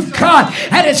that you've got.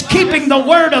 And it's keeping the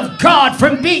word of God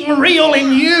from being real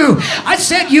in you. I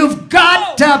said you've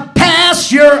got to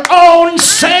pass your own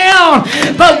sound.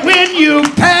 But when you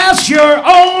pass your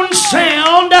own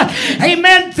sound,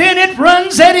 amen, then it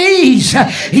runs at ease.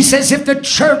 He says if the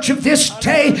church of this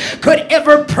day could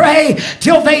ever pray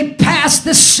till they pass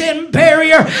the sin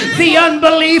barrier, the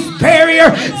unbelief barrier,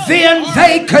 then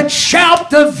they could shout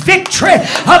the victory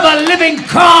of a living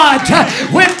God.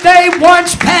 When they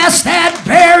once passed that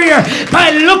barrier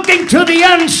by looking to the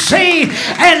unseen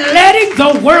and letting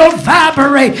the world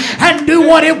vibrate and do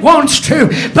what it wants to.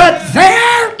 But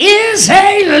there is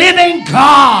a living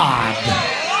God.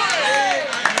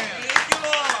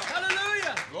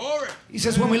 He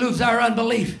says when we lose our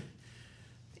unbelief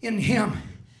in Him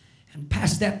and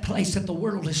past that place that the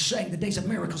world is saying the days of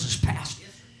miracles is past,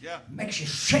 makes you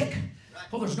shake.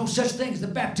 Well, there's no such thing as the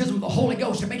baptism of the Holy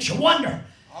Ghost. It makes you wonder.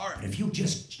 But if you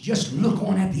just look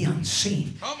on at the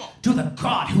unseen, to the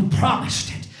God who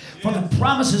promised it. For the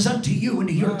promises unto you and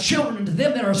to your children and to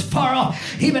them that are as far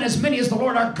off, even as many as the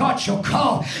Lord our God shall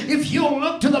call. If you'll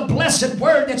look to the blessed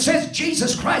word that says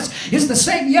Jesus Christ is the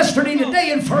same yesterday, today,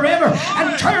 and forever,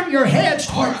 and turn your heads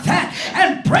toward that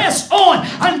and press on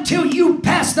until you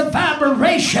pass the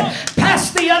vibration,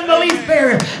 pass the unbelief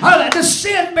barrier, the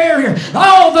sin barrier,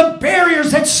 all the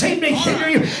barriers that seem to hinder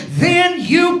you, then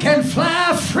you can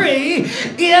fly free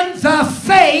in the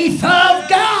faith of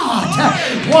God.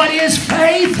 What is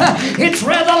faith? It's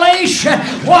revelation.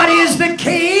 What is the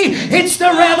key? It's the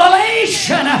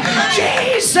revelation of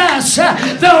Jesus.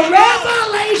 The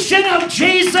revelation of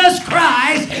Jesus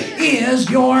Christ is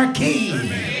your key.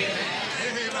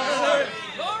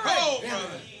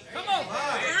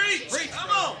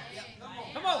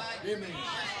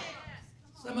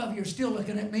 Some of you are still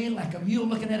looking at me like a mule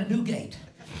looking at a new gate.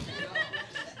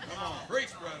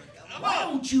 Why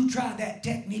don't you try that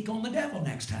technique on the devil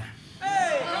next time?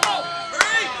 Hey, come on.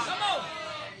 Come on.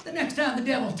 The next time the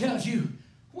devil tells you,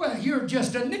 well, you're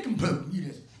just a nincompoop. You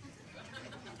just...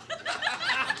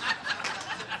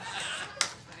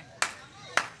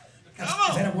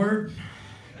 Is that a word?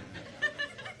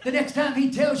 The next time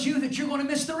he tells you that you're going to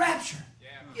miss the rapture,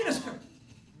 you just...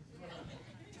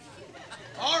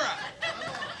 All right.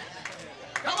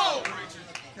 Come on, preacher.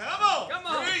 Come on. Come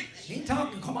on. He ain't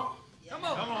talking, come on. Come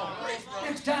on. Come on.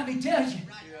 Next time he tells you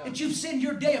that you've sinned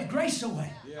your day of grace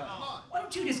away, why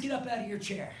don't you just get up out of your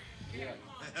chair?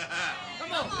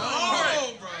 Come on. All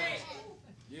right.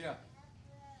 Yeah.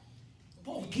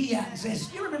 Pull the key out and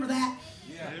says, you remember that?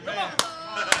 Come on.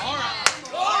 All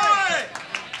right. All right.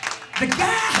 The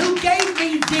guy who gave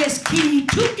me this key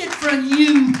took it from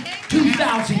you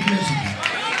 2,000 years ago.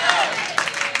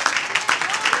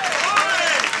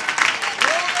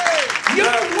 You're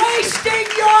wasting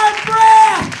your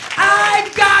breath.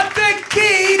 I got the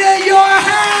key to your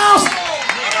house.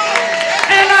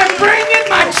 And I'm bringing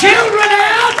my children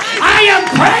out. I am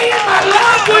praying my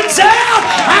loved ones out.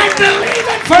 I'm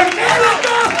believing for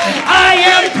miracles. I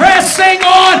am pressing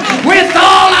on with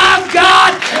all I've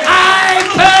got. I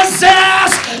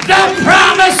possess the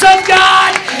promise of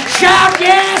God. Shout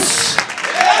yes.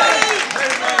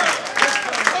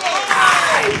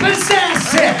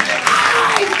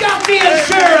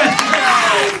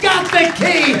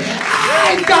 guarantee.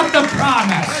 I've got the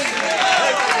promise.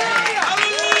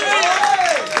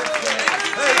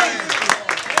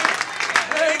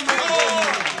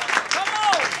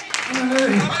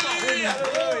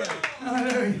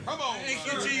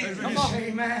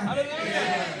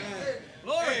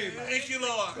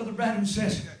 Brother Branham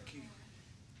says,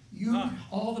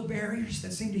 all the barriers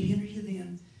that seem to hinder you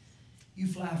then, you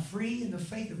fly free in the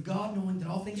faith of God, knowing that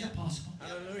all things are possible.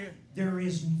 Hallelujah. There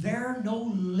is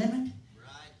no limit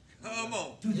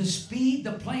to the speed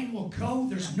the plane will go.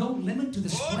 There's no limit to the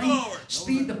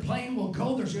speed the plane will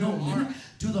go. There's no limit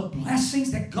to the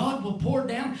blessings that God will pour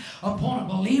down upon a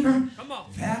believer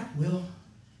that will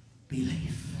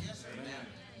believe.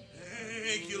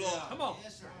 Thank you, Lord. Come on.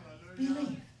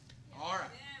 Believe. All right.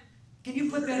 Can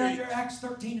you put that up there? Acts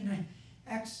 13 and 9.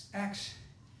 Acts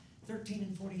 13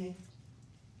 and 48.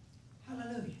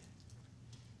 Hallelujah.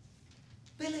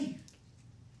 Believe.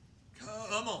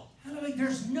 Come on. Hallelujah.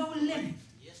 There's no limit.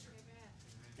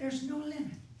 There's no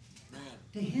limit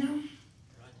to him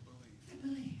that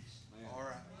believes. All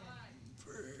right.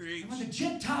 And when the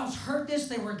Gentiles heard this,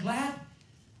 they were glad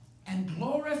and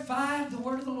glorified the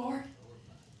word of the Lord.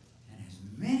 And as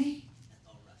many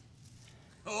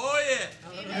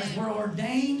as were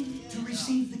ordained to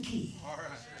receive the key. All right.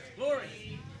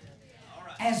 Glory.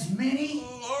 As many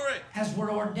as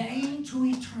were ordained to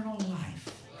eternal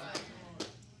life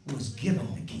was given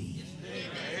the key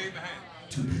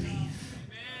to believe.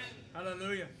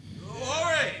 Hallelujah.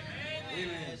 Glory.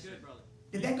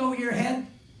 Did that go over your head?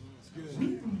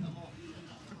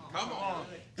 Come on.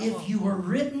 If you were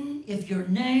written, if your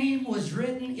name was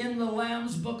written in the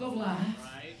Lamb's Book of Life,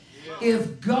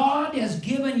 if God has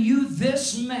given you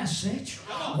this message,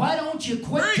 why don't you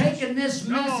quit taking this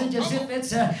message as if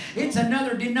it's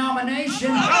another denomination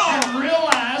and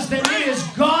realize that it is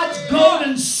God's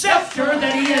golden scepter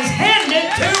that He has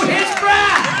handed to His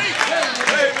bride.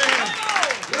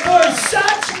 For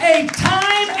such a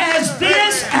time as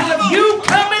this have you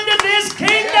come into this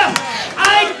kingdom.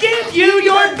 I give you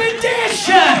your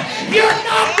petition. You're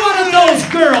not one of those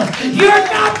girls. You're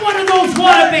not one of those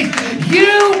wannabes.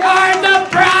 You are the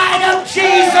bride of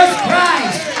Jesus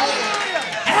Christ.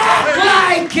 Act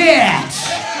like it.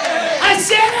 I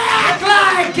said act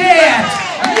like it.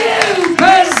 You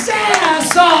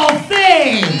possess all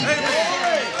things.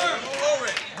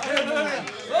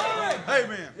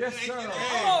 Amen. Yes, sir.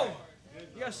 Oh.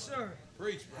 Yes, sir.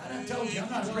 Preach, I brother. done told you I'm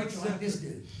not a preacher like this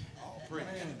dude.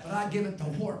 But I give it the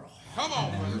whirl. Come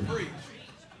on, brother. Preach.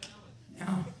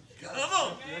 Now, Come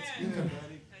on. you can,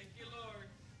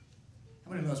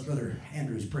 how many of us, Brother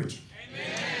Andrew's preaching?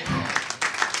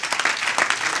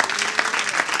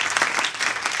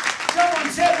 Someone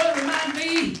said, well, it reminded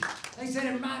me. They said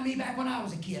it reminded me back when I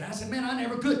was a kid. I said, man, I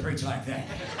never could preach like that.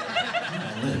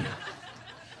 Hallelujah.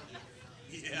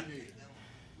 Yeah.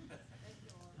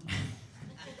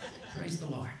 Praise the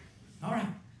Lord. All right,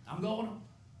 I'm going on.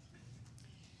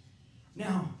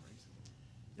 Now,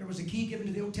 there was a key given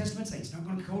to the Old Testament saints. Not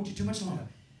going to hold you too much longer.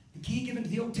 The key given to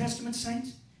the Old Testament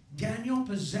saints, Daniel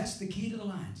possessed the key to the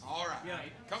lions. All right. Yeah.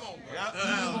 Come on, The brother.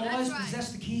 boys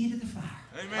possessed the key to the fire.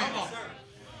 Amen. Come on.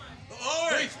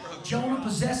 Glory. Jonah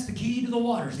possessed the key to the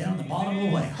waters down the bottom of the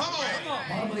well. Come on.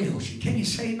 Bottom of the ocean. Can you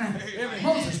say amen?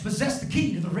 Moses possessed the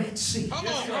key to the Red Sea. Come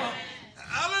on.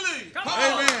 Hallelujah. Come on.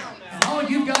 Amen. And all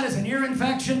you've got is an ear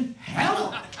infection.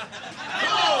 Hello.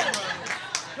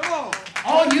 Come on, brother.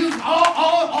 Come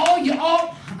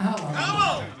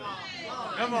on.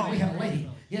 Come on. We had a lady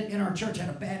in our church had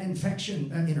a bad infection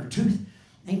in her tooth.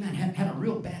 Amen. Had a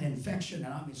real bad infection,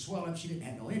 and I mean, swelled up. She didn't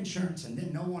have no insurance, and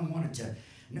then no one wanted to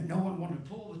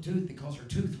pull the tooth because her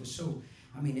tooth was so.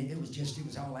 I mean, it was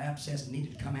all abscessed and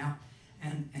needed to come out,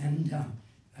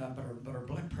 but her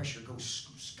blood pressure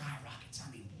skyrockets.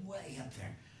 I mean, way up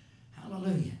there.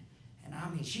 Hallelujah. And I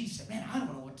mean, she said, man, I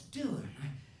don't know what to do.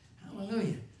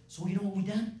 Hallelujah. So you know what we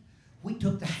done? We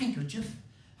took the handkerchief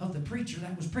of the preacher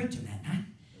that was preaching that night.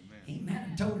 Amen.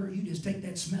 And told her, you just take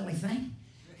that smelly thing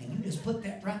and you just put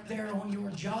that right there on your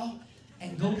jaw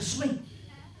and go to sleep.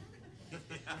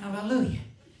 Hallelujah.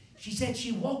 She said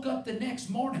she woke up the next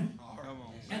morning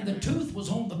and the tooth was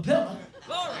on the pillow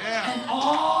and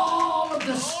all of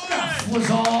the stuff was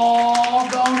all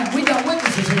gone out. We got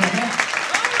witnesses here, man.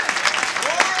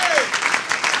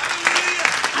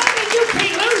 You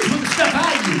can't lose with the stuff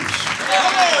I use.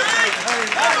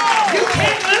 You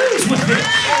can't lose with this.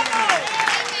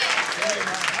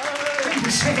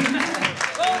 Say amen.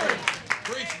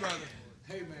 Preach, brother.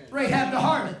 Amen. Rahab the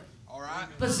harlot All right.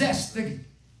 possessed the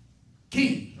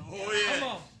key. Oh, yeah. Come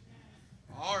on.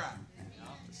 All right.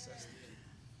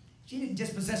 She didn't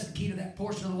just possessed the key to that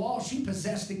portion of the wall. She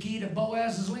possessed the key to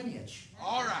Boaz's lineage.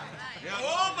 All right. Yeah.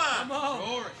 Oh, my. Come on.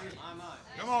 Glory.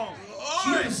 Come on.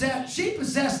 She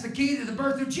possessed the key to the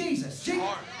birth of Jesus.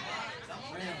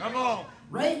 Come on.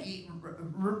 Ray,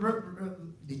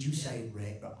 did you say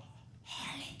Ray?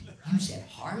 Harley. You said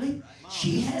Harley?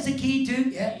 She has a key too.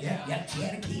 Yeah. She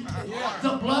had a key too.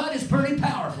 The blood is pretty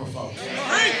powerful, folks.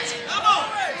 Come on.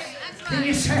 Can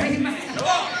you say amen? Come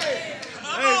on.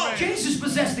 Jesus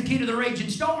possessed the key to the raging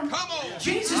storm. Come on.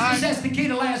 Jesus possessed the key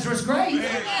to Lazarus' grave.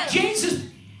 Jesus.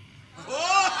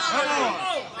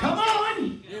 Come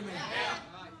on.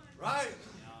 Right.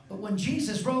 But when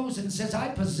Jesus rose and says, I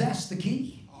possess the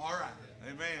key. All right.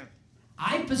 Amen.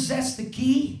 I possess the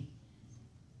key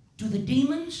to the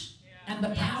demons and the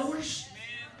powers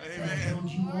that held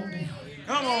you all down.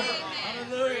 Come on.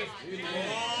 Hallelujah.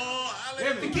 Oh,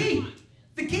 hallelujah.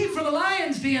 The key for the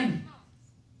lion's den,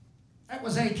 that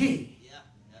was a key.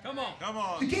 Come on. Come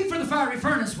on. The key for the fiery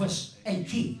furnace was a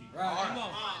key. Right. Come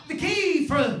on. The key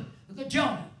for the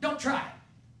Jonah, don't try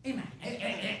it. Amen.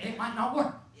 It might not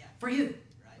work for you.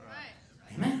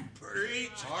 Amen.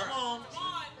 Preach. Come on.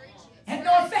 Had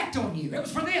no effect on you. It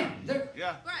was for them.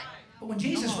 Yeah. But when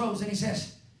Jesus rose and he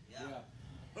says,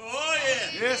 Oh, yeah.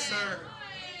 Yes, sir.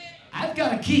 I've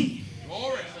got a key.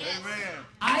 Glory. Amen.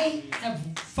 I have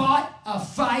fought a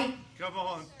fight Come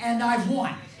on. and I've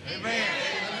won. Amen.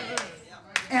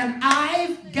 And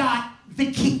I've got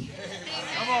the key.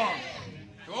 Come on.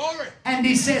 Glory. And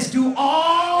he says, to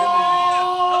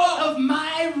all of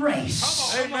my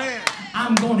race, Amen.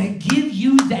 I'm going to give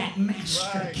you that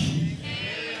master key.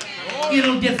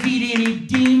 It'll defeat any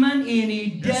demon,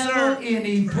 any devil,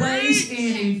 any place,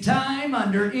 any time,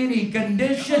 under any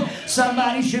condition.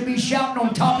 Somebody should be shouting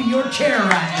on top of your chair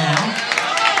right now.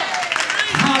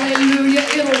 Hallelujah.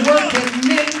 It'll work at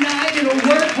midnight. It'll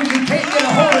work when you can't get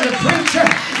a hold of the preacher.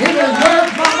 It'll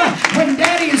work, Mama, when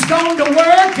Daddy is gone to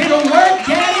work. It'll work,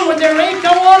 Daddy, when there ain't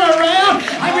no one around.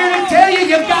 I'm here to tell you,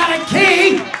 you've got a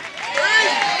key.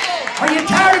 Are you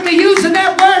tired of me using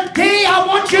that word key? I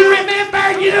want you to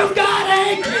remember you've got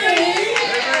a key.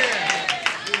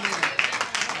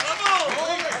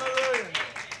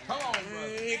 Come on.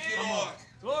 Thank you, Lord.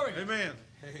 Glory. Amen.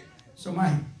 So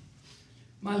my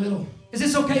little, is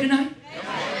this okay tonight?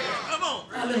 Come on.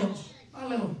 My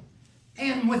little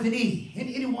Ann with an E.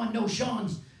 Anyone know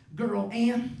Sean's girl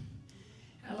Ann?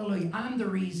 Hallelujah. I'm the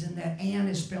reason that Ann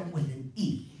is spelled with an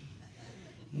E.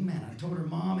 Amen. I told her,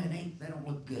 Mom, they don't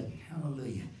look good.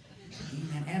 Hallelujah.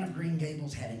 Amen. Anne of Green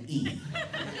Gables had an E.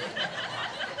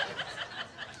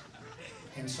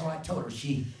 And so I told her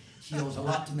she owes a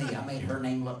lot to me. I made her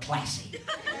name look classy.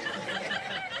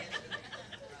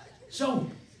 So,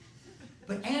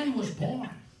 but Anne was born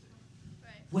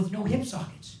with no hip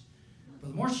sockets.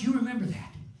 Brother Morris, you remember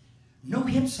that. No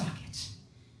hip sockets.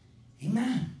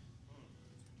 Amen.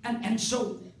 And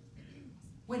so,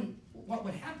 what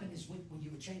would happen is when you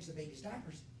would change the baby's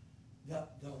diapers, the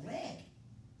leg,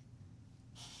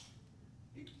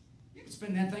 you could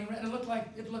spin that thing around. It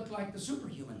looked like the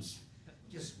superhumans.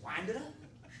 Just wind it up.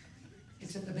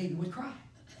 Except the baby would cry.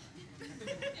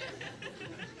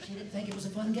 She didn't think it was a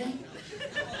fun game.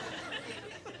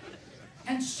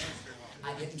 And so,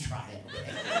 I didn't try it.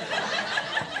 Okay?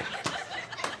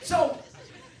 So,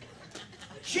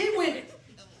 she went,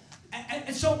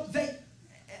 and so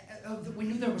we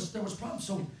knew there was problems.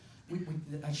 So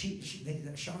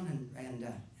Sean and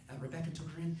Rebecca took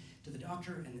her in to the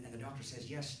doctor, and the doctor says,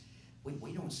 yes,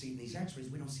 we don't see these X-rays.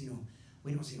 We don't see no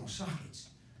sockets,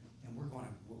 and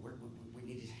we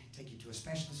need to take you to a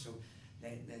specialist. So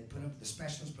they put up the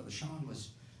specialist. Brother Sean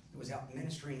was out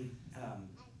ministering.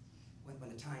 When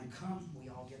the time come, we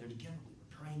all gathered together. We were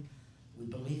praying. We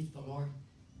believed the Lord,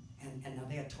 and now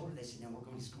they had told her, they said, now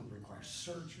he's going to require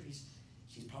surgeries.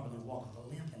 She's probably going to walk with a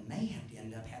limp and may have to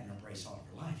end up having a brace all of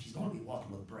her life. She's going to be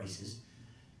walking with braces.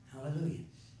 Hallelujah.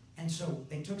 And so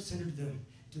they took her to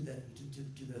the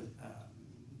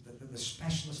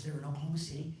specialist there in Oklahoma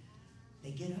City.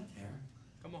 They get up there.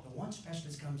 Come on. The one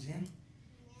specialist comes in.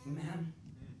 Amen.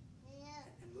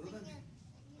 And moving.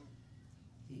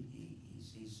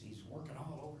 He's working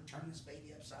all over, turning this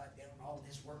baby upside down, all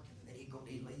this work, and then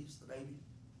he leaves the baby.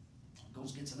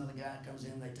 Goes, gets another guy, comes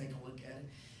in, they take a look at it.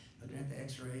 Looking at the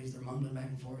x-rays, they're mumbling back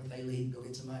and forth. They leave, go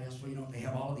get somebody else. Well, they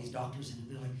have all of these doctors in the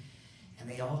building. And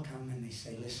they all come and they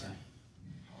say, listen,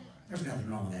 there's nothing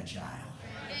wrong with that child.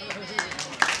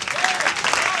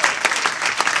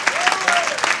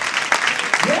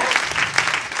 Yeah?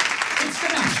 It's the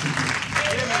master key.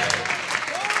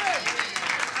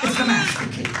 It's the master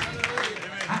key.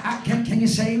 Can you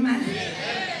say amen?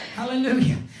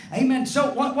 Hallelujah. Amen.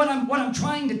 So what I'm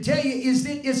trying to tell you is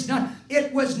that it's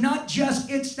not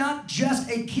just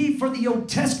a key for the Old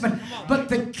Testament, but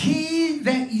the key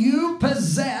that you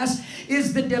possess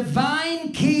is the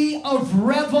divine key of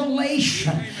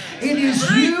revelation. It is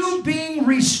you being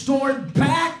restored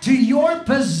back to your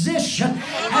position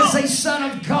as a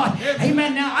son of God.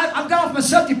 Amen. Now I've got off my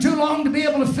subject too long to be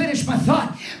able to finish my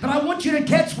thought, but I want you to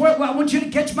catch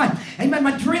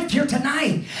my drift here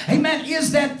tonight. Amen.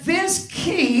 Is that this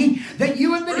key that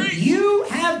you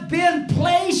have been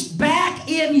placed back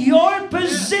in your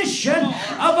position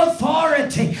of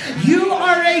authority. You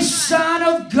are a son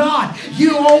of God.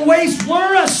 You always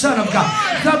were a son of God.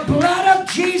 The blood of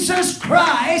Jesus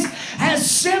Christ has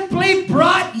simply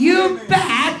brought you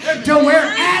back to where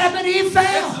Adam and Eve fell.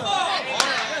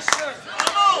 Yes, sir.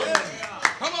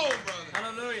 Come on, brother.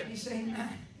 Hallelujah. You say amen.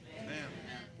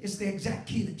 It's the exact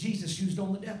key that Jesus used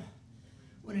on the devil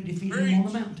when he defeated him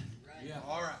on the mountain. Yeah.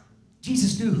 All right.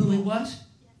 Jesus knew who he was.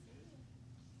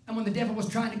 And when the devil was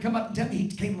trying to come up and tell me, he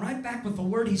came right back with the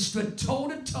word. He stood toe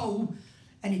to toe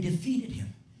and he defeated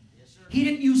him. He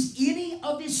didn't use any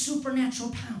of his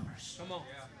supernatural powers. Come on.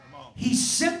 He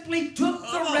simply took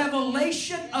the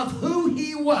revelation of who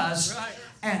he was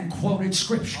and quoted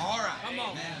Scripture. All right. Come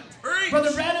on.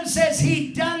 Brother Branham says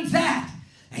he done that.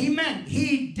 Amen.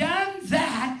 He done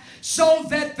that so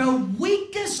that the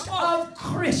weakest of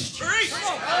Christians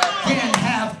can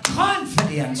have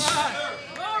confidence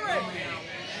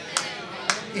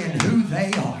in who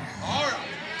they are. All right.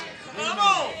 Come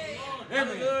on.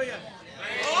 Hallelujah.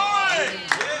 Glory.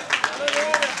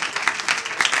 Hallelujah.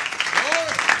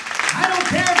 I don't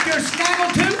care if you're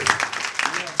snaggletooth.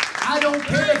 I don't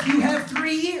care if you have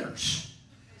 3 ears.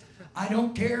 I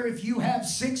don't care if you have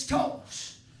 6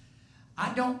 toes.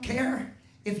 I don't care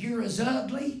if you're as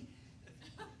ugly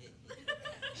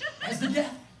as the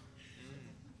devil.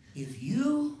 If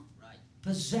you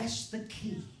possess the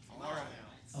key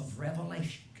of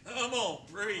revelation, Come on,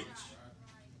 preach.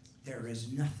 there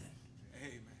is nothing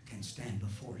Amen. can stand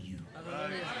before you.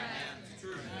 Hallelujah.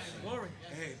 Glory.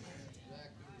 Amen.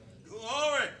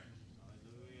 Glory.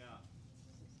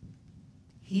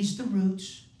 He's the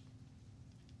roots.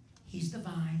 He's the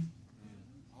vine.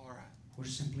 All right. We're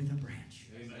simply the branch.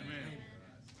 Amen.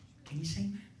 Can you say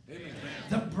that? Amen.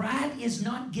 The bride is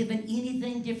not given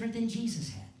anything different than Jesus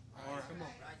had. All right. Come on.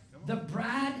 The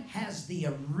bride has the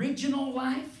original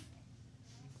life,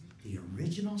 the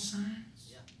original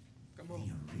signs, the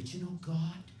original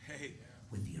God Hey.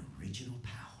 with the original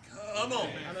power. Come on.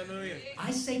 Hallelujah.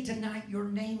 I say tonight, your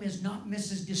name is not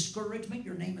Mrs. Discouragement.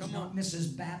 Your name is not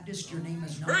Mrs. Baptist. Your name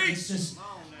is not Preach. Mrs.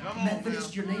 Come on,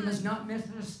 Methodist. Your name is not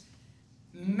Mrs.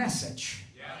 Message.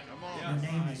 Come on.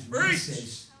 Your name is Preach.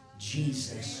 Mrs.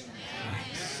 Jesus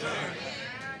Christ.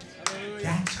 Hallelujah.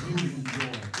 That's who you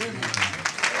are.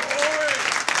 Glory.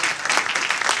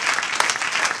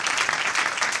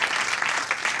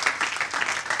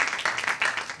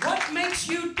 What makes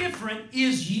you different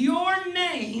is your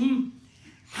name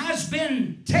has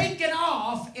been taken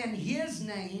off and his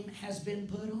name has been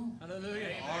put on. Hallelujah.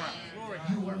 All right. Glory.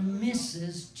 You are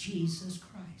Mrs. Jesus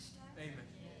Christ. Amen.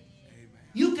 Amen.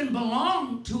 You can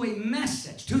belong to a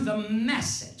message, to the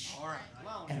message, All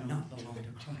right. and not belong to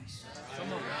Christ. Come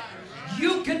on.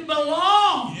 You can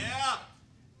belong Yeah.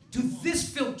 to this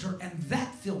filter and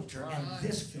that filter and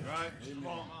this filter. Right. Come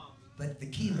on. But the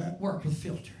key won't work with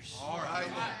filters. All right.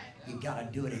 You got to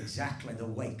do it exactly the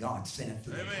way God sent it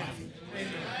through the Amen. prophet.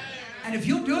 Amen. And if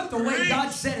you do it the way Preach.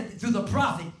 God said it through the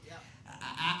prophet,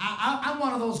 I'm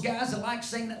one of those guys that like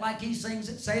singing it like he sings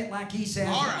it, say it like he says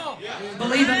All it, right.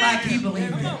 believe it like he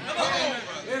believed Come it. on.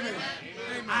 Amen.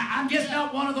 I'm just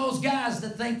not one of those guys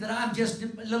that think that I'm just a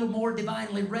little more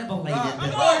divinely revelated. Come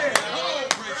on.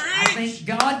 I think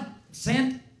God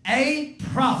sent a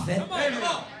prophet.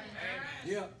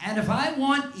 And if I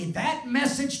want that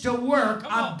message to work,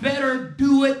 I better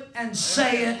do it and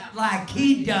say it like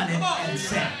he done it and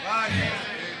said it.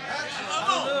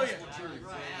 Hallelujah.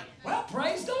 Well,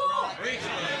 praise the Lord.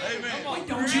 Amen. Wait,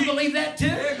 don't you believe that too?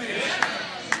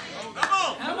 Come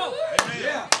on. Come on.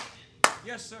 Yeah.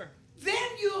 Yes, sir. Then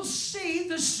you'll see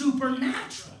the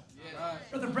supernatural.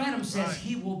 Brother Branham says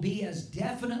he will be as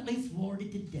definitely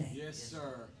thwarted today Yes,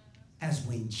 sir. as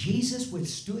when Jesus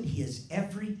withstood his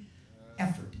every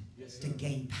effort to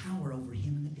gain power over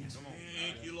him in the desert.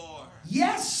 Thank you, Lord.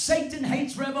 Yes, Satan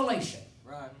hates revelation,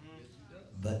 Right.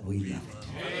 but we love it.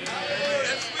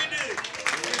 Yes, we do.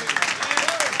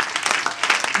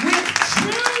 With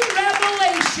true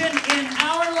revelation in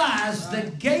our lives,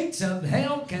 the gates of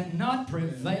hell cannot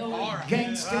prevail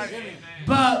against it,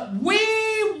 but we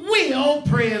will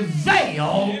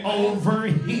prevail over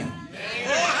him.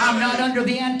 Oh, I'm not under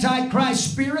the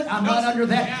Antichrist spirit. I'm not under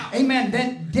that, amen,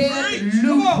 that dead,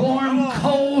 lukewarm,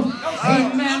 cold,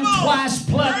 amen, twice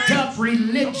plucked up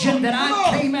religion that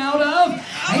I came out of.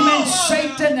 Amen.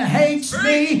 Satan hates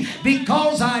me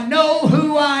because I know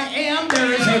who I am.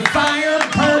 There is a fire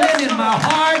burning in my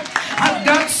heart. I've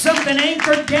got something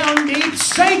anchored down deep.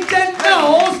 Satan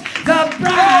knows the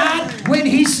bride when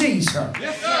he sees her.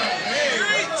 Yes, sir.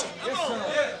 Yes,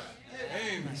 sir.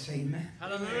 And I say amen.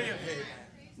 Hallelujah.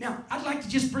 Now, I'd like to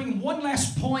just bring one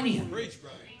last point in.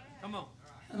 Come on.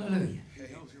 Hallelujah.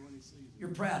 You're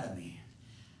proud of me.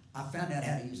 I found out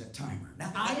how to use a timer.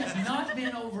 Now, I have not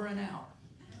been over an hour.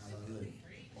 Hallelujah.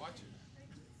 Watch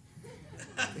it.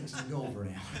 I'm fixing to go over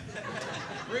an hour.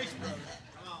 Preach, brother.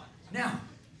 Come on. Now,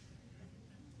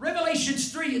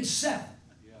 Revelations 3 and 7.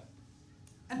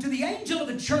 And to the angel of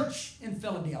the church in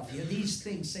Philadelphia, these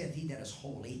things saith he that is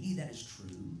holy, he that is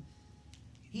true,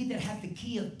 he that hath the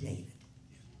key of David,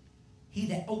 he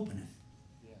that openeth,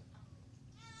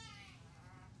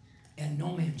 and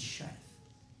no man shutteth,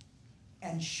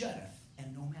 and shutteth,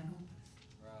 and no man openeth.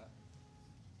 Right.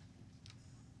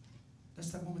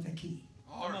 That's that one with that key.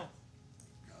 All right.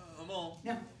 Come on.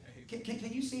 Now,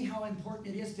 can you see how important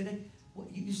it is today?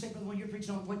 You say, brother, when you're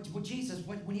preaching on what Jesus,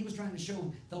 when he was trying to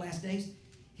show the last days,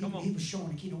 he was showing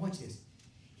the key. Now watch this.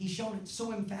 He's showing it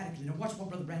so emphatically. Now watch what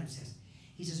Brother Branham says.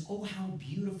 He says, oh, how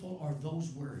beautiful are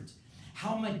those words.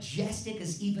 How majestic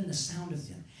is even the sound of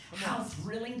them. How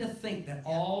thrilling to think that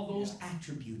all those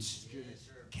attributes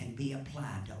can be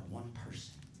applied to one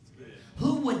person.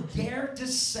 Who would dare to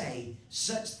say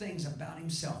such things about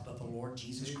himself but the Lord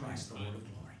Jesus Christ, the Lord of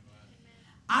glory?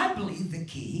 I believe the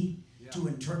key to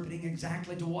interpreting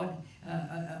exactly to what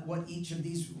each of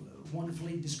these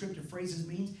wonderfully descriptive phrases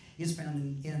means is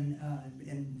found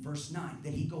in verse 9,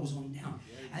 that he goes on down.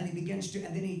 And he begins to,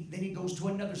 and then he goes to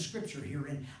another scripture here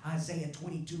in Isaiah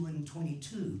 22 and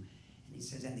 22. And he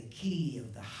says, and the key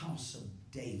of the house of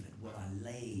David will I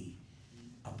lay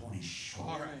upon his shoulder.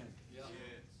 All right.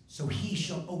 So he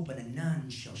shall open and none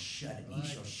shall shut it. He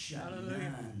shall shut and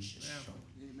none shall shut.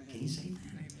 Can you say that?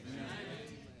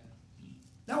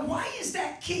 Now why is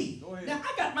that key? Now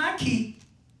I got my key.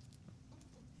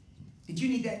 Did you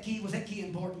need that key? Was that key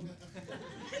important?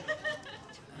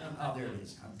 Oh, there it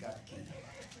is. I've got the key.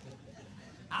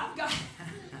 I've got.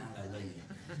 Hallelujah.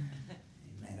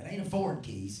 Amen. It ain't a Ford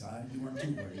key, so you weren't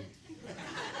too worried.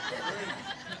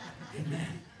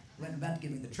 Amen. Wasn't about to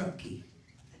give me the truck key.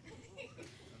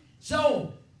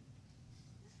 So,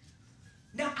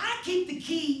 now I keep the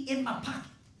key in my pocket.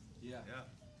 Yeah.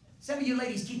 Some of you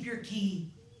ladies keep your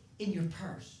key in your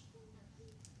purse.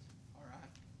 All right.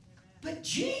 But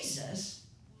Jesus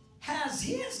has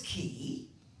his key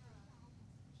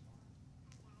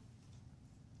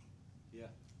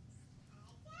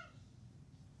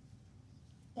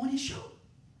on his shoulder.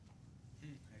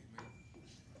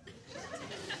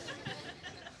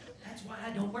 That's why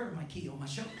I don't wear my key on my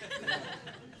shoulder.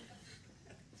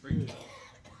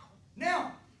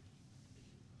 Now,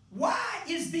 why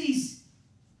is these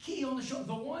key on the shoulder?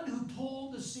 The one who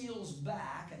pulled the seals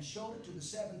back and showed it to the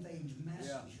seventh age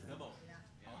messenger. Come on.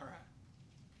 All right.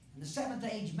 And the seventh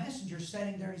age messenger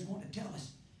sitting there, he's wanting to tell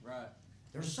us. Right.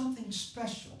 There's something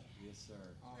special. Yes, sir.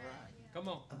 All right. Come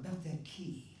on. About that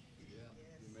key.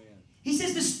 Amen. He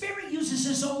says the Spirit uses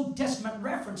this Old Testament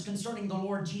reference concerning the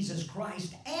Lord Jesus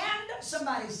Christ and,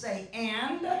 somebody say,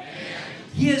 and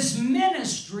his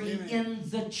ministry in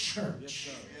the church.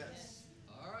 Yes.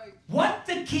 All right. What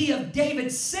the key of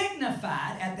David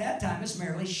signified at that time is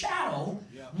merely shadow,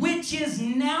 which is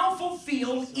now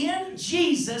fulfilled in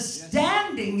Jesus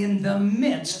standing in the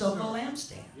midst of the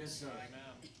lampstand. Yes, sir.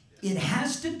 It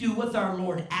has to do with our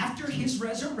Lord after his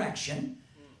resurrection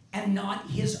and not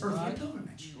his earthly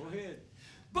pilgrimage. Go ahead.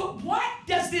 But what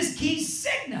does this key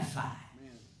signify?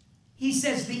 He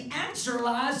says the answer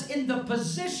lies in the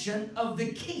position of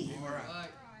the key. All right.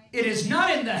 It is not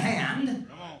in the hand.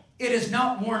 Come on. It is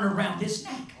not worn around his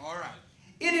neck. All right.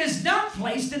 It is not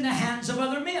placed in the hands of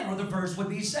other men, or the verse would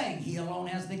be saying, he alone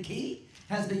has the key,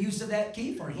 has the use of that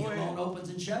key, for he alone opens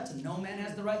and shuts, and no man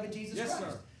has the right but Jesus Christ.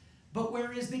 Sir. But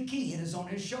where is the key? It is on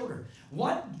his shoulder.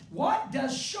 What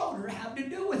does shoulder have to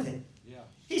do with it? Yeah.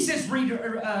 He says, read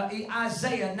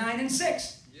Isaiah 9 and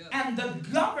 6. And the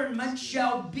government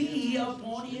shall be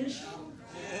upon his shoulder.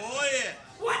 Oh, yeah.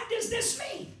 What does this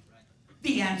mean?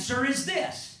 The answer is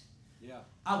this. Yeah.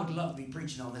 I would love to be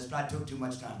preaching on this, but I took too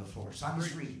much time before, so I'm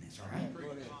just reading this, all right?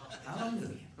 Go ahead.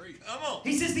 Hallelujah. Come on.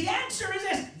 He says the answer is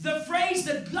this. The phrase,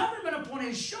 the government upon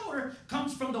his shoulder,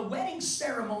 comes from the wedding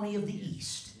ceremony of the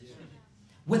East.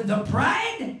 When the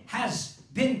bride has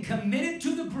been committed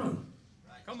to the groom,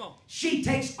 Come on. She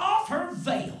takes off her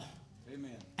veil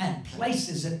Amen. and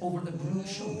places it over the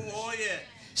groom's shoulders. Oh, yeah.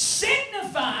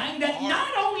 Signifying that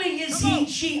not only is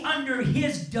she under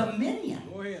his dominion,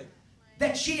 Go ahead.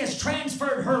 that she has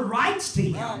transferred her rights to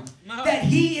him, No. that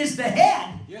he is the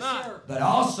head, Yes, Nah. sir. but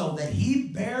also that he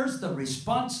bears the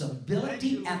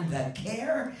responsibility and the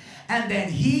care, and that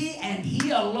he and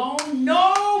he alone,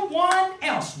 no one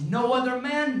else, no other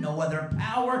man, no other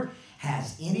power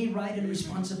has any right and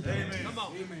responsibility. Come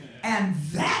on. Amen. And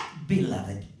that,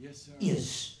 beloved, Yes, sir.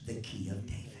 is the key of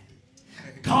David.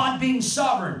 God being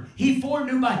sovereign, he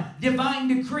foreknew by divine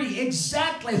decree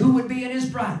exactly who would be in his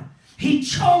bride. He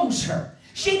chose her.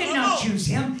 She did not choose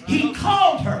him. He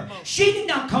called her. She did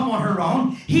not come on her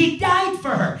own. He died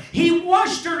for her. He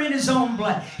washed her in his own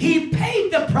blood. He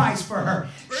paid the price for her.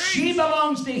 She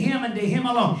belongs to him and to him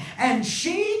alone. And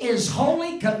she is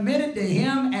wholly committed to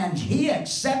him, and he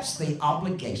accepts the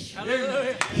obligation.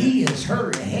 Hallelujah. He is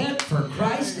her head, for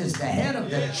Christ is the head of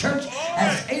the church.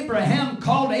 As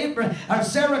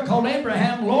Sarah called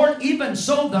Abraham Lord, even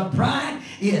so the bride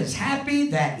is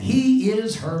happy that he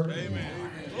is her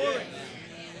Lord.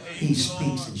 He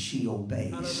speaks and she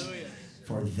obeys. Hallelujah.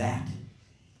 For that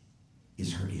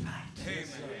is her delight. Amen.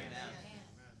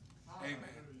 Amen.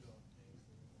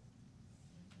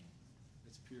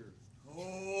 It's pure.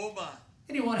 Oh, my.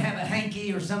 Anyone have a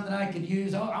hanky or something I could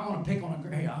use? Oh, I want to pick on a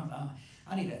gray.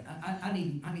 I need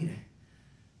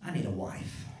a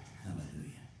wife.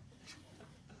 Hallelujah.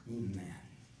 Amen.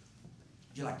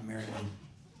 Would you like to marry me?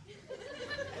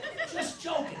 Just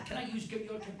joking. Can I use your? It's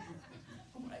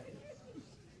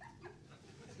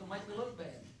gonna make me look bad.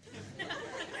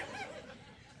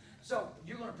 So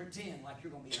you're gonna pretend like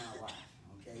you're gonna be my wife,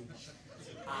 okay?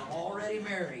 I'm already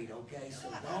married, okay? So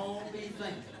don't be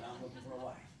thinking that I'm looking for a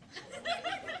wife.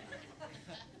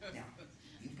 Now,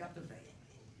 you've got the veil.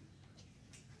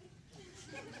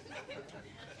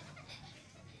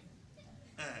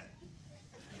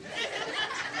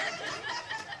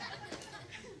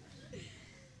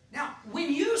 Now,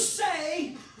 when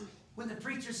the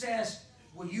preacher says,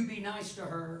 will you be nice to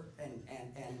her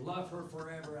and love her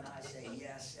forever? And I say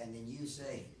yes, and then you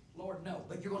say, Lord, no.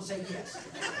 But you're going to say yes.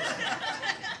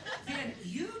 Then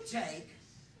you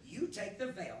take the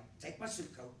veil, take my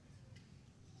suit coat.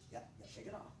 Yep, take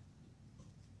it off.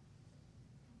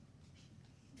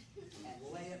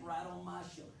 And lay it right on my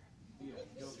shoulder. Yeah,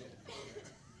 go get it.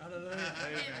 Hallelujah.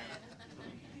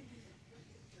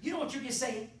 You know what you're just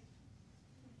saying?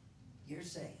 You're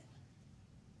saying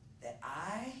that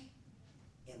I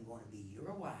am going to be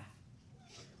your wife.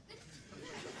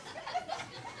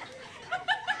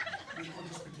 You're going to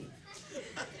just pretend.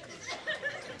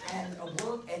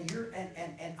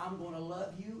 And I'm going to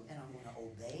love you and I'm going to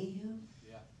obey you.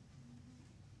 Yeah.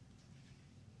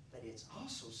 But it's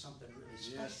also something really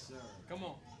special. Yes, sir. Come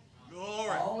on.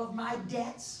 Glory. All of my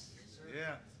debts.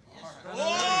 Yeah.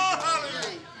 Oh,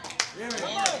 hallelujah. Give me.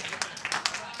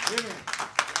 Give me.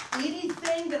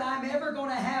 Anything that I'm ever going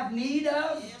to have need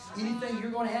of, anything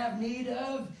you're going to have need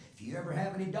of, if you ever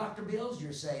have any doctor bills,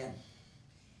 you're saying,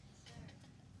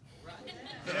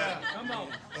 Yeah. Come on.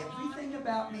 everything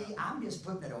about me, I'm just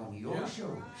putting it on your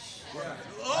shoulders. Yeah.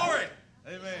 Glory.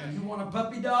 Amen. You want a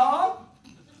puppy dog?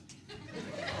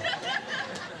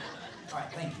 All right,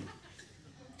 thank you.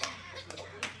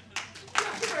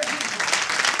 Yeah, give her a hand.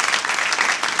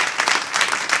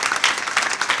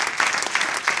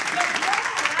 The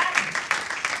bride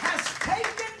has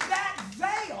taken that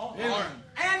veil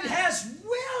and has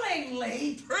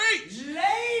willingly Preach.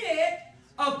 laid it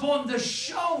upon the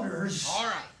shoulders All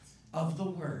right. of the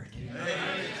Word.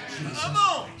 Jesus Come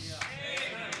on. Christ.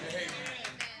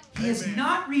 He has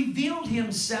not revealed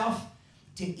himself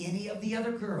to any of the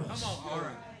other girls. Come on. All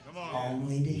right. Come on.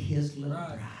 Only to his little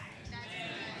Right. bride.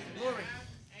 Glory.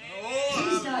 Oh,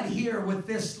 He's not here with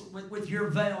this, with your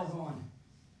veil going.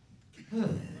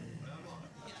 Good.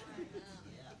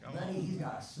 Buddy, he's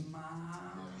got a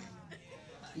smile.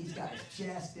 He's got his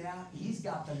chest out. He's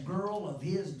got the girl of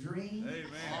his dream. amen.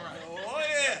 All right. Oh,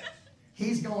 yeah.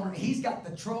 He's got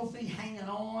the trophy hanging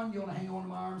on. You want to hang on to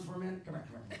my arms for a minute? Come here.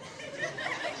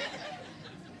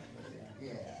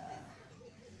 Yeah.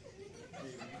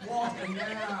 Walking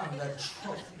down the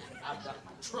trophy. I've got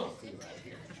my trophy right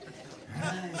here.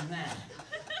 Amen.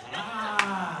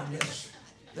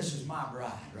 This is my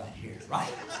bride right here,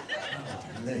 right?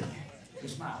 Hallelujah. You're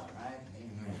smiling, right?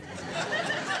 Amen.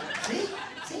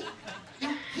 See?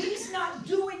 Now, he's not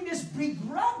doing this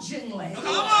begrudgingly. Come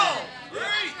on.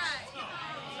 Preach.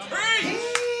 Preach. He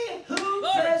who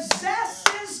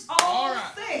possesses all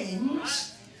right.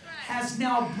 things has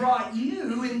now brought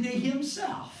you into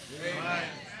himself. Amen.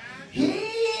 He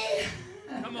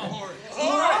Come on. All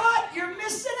right.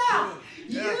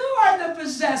 the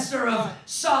possessor of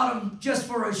Sodom just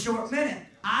for a short minute.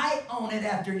 I own it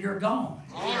after you're gone.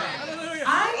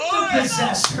 I'm the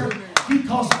possessor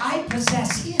because I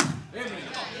possess Him.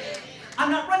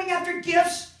 I'm not running after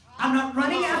gifts. I'm not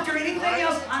running after anything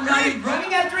else. I'm not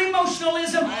running after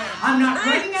emotionalism. I'm not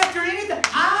running after anything.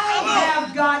 I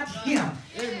have got Him.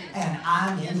 And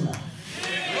I'm in love.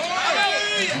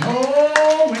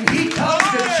 Oh, when He comes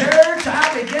to church,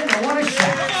 I begin to want to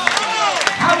shout.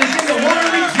 I begin to want to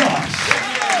rejoice.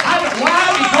 Why?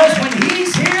 Because when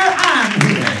He's here, I'm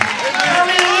here.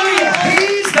 Hallelujah.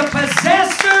 He's the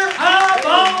possessor of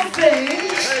all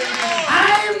things.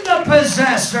 I'm the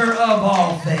possessor of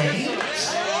all things.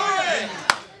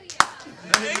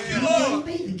 He gave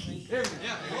me the key.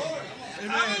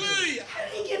 Hallelujah. How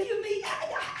did He give you me?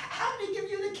 How did He give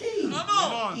you the key? Come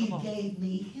on. He gave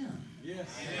me Him. Yes.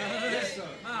 Yes, sir.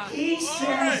 He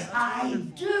says, I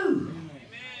do.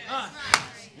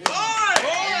 Glory.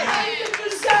 I'm the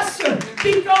possessor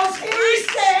because He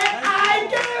said I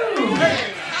do.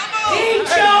 He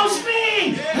chose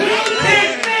me. He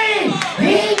picked me.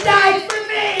 He died for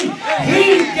me. He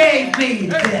gave me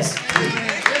this key.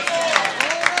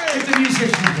 If the musician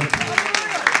did that.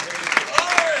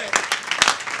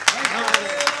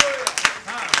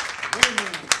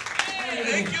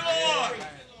 Thank you, Lord.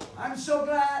 I'm so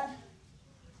glad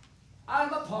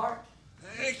I'm a part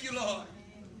Thank you, Lord.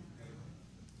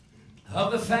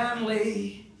 of the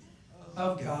family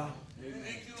of God.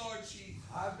 Thank you, Lord Jesus.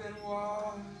 I've been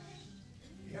washed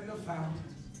in the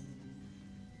fountain,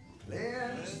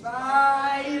 cleansed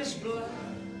by His blood.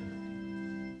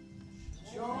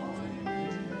 Joy.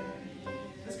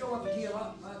 Let's go up a key, a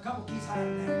couple keys higher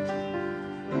than that.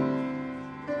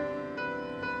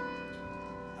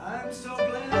 I'm so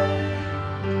glad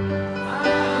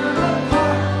I'm a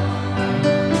part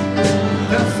of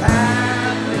the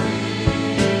family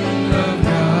of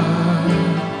God.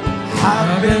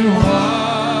 I've been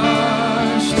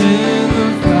washed in the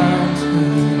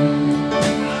fountain,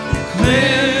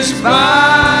 cleansed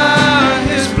by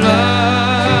His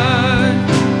blood,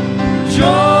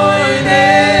 joined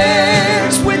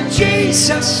heirs with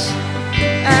Jesus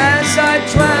as I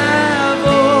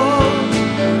travel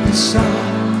the sun.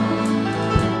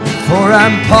 For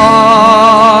I'm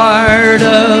part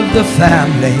of the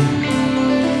family.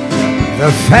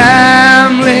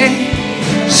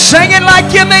 Sing it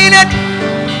like you mean it.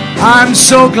 I'm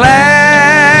so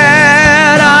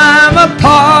glad I'm a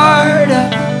part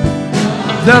of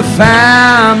the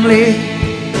family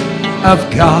of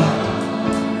God.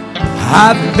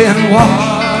 I've been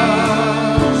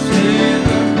washed in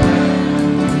the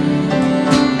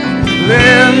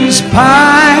cleansed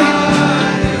by.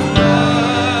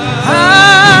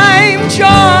 I'm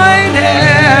joined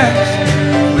heirs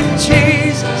with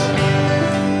Jesus.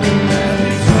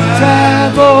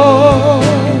 Travel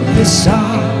this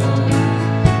side,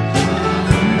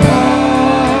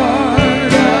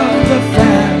 part of the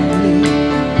family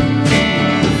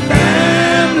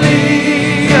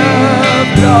of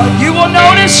God. You will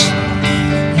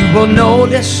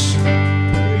notice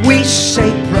we say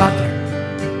brother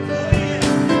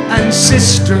and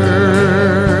sister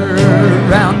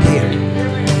around here.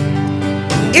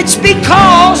 It's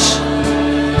because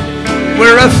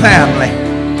we're a family.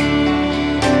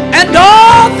 And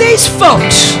all these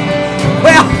folks,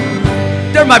 well,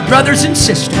 they're my brothers and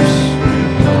sisters.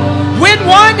 When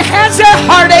one has a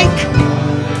heartache,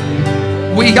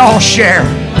 we all share.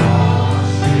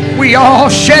 We all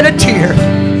shed a tear.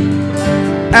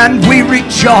 And we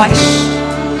rejoice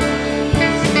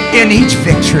in each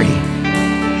victory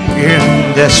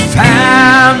in this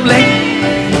family.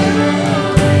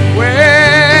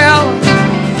 Well,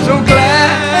 so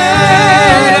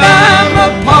glad I'm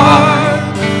a part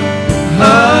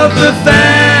of the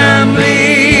family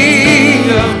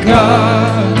of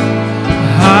God.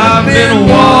 I've been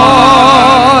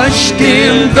washed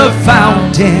in the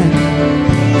fountain,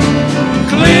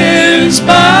 cleansed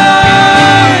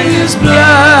by His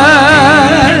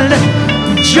blood,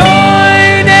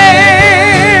 joined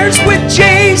heirs with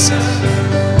Jesus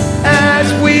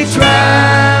as we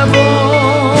travel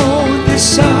this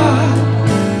side,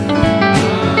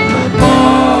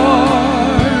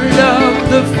 part of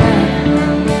the family.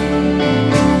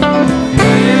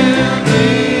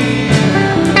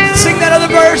 Sing that other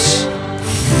verse.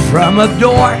 From a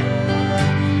door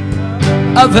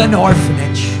of an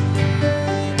orphanage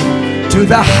to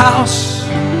the house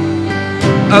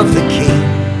of the King.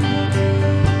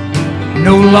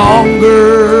 No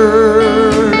longer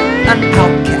an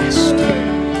outcast.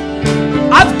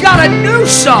 I've got a new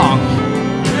song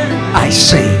I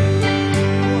sing.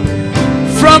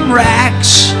 From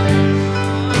rags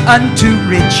unto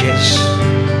riches,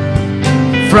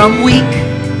 from weak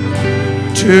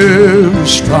to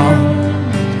strong.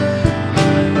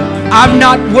 I'm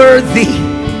not worthy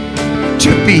to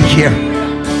be here,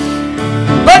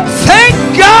 but thank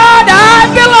God I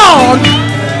belong.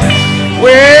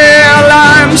 Well,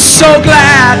 I'm so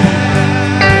glad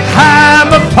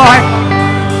I'm a part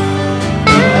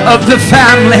of the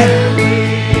family.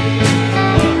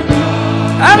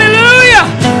 Hallelujah.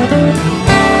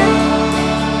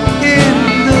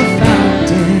 In the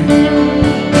fountain,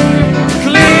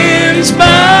 cleansed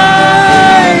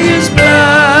by His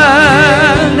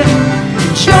blood,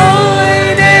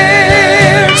 join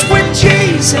heirs with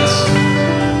Jesus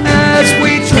as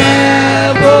we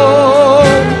travel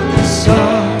the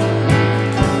sun.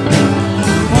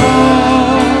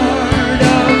 Part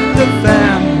of the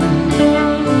family.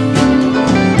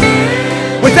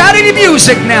 Without any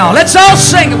music now. Let's all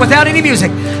sing it without any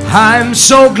music. I'm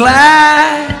so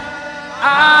glad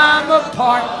I'm a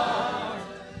part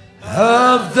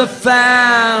of the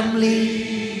family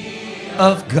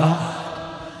of God.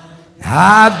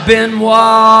 I've been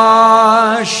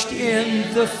washed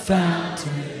in the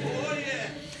fountain,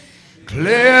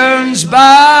 cleansed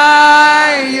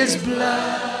by His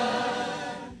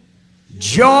blood,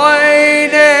 join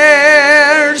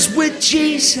heirs with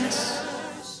Jesus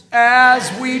as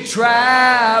we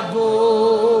travel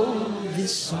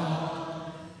this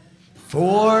song.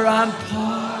 For I'm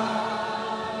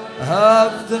part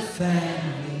of the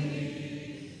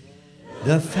family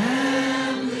of God.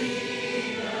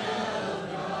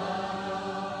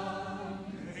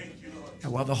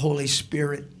 And while the Holy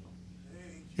Spirit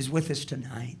is with us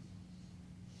tonight,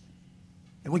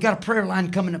 and we got a prayer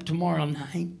line coming up tomorrow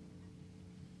night.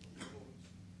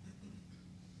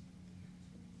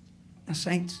 Now,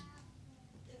 saints,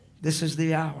 this is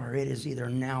the hour. It is either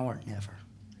now or never.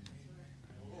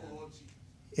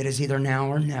 It is either now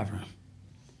or never.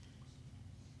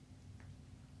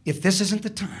 If this isn't the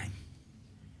time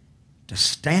to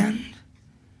stand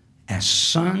as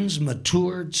sons,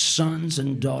 matured sons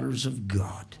and daughters of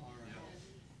God,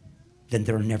 then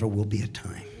there never will be a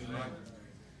time.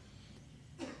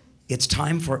 It's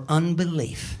time for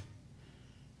unbelief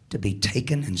to be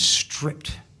taken and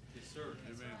stripped.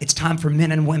 It's time for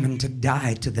men and women to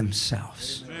die to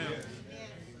themselves.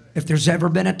 If there's ever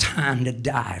been a time to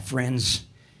die, friends,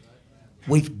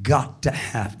 we've got to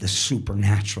have the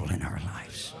supernatural in our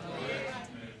lives.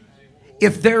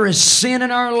 If there is sin in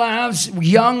our lives,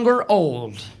 young or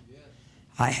old,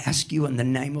 I ask you in the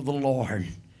name of the Lord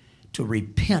to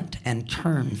repent and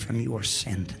turn from your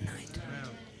sin tonight.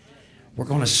 We're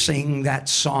going to sing that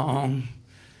song.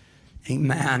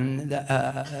 Amen.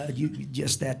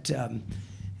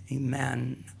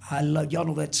 Amen. I love, y'all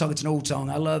know that song. It's an old song.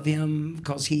 I love Him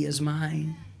because He is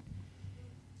mine.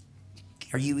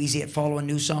 Are you easy at following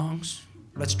new songs?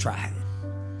 Let's try it.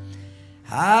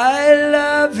 I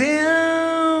love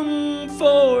Him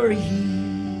for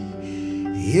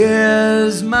He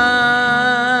is mine.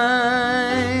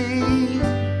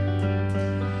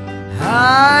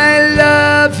 I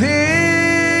love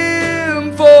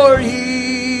Him for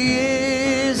He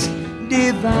is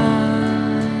divine.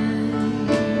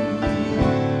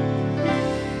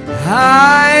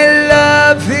 I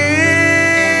love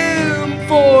Him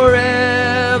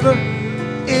forever,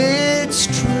 it's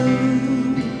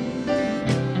true.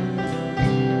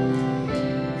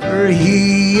 For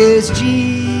He is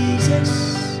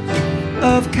Jesus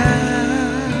of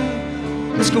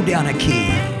Calvary. Let's go down a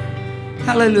key.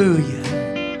 Hallelujah.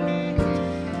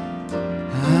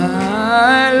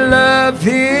 I love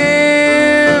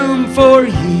Him for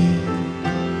He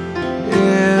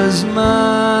is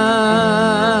mine.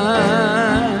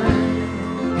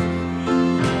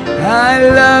 I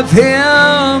love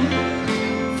Him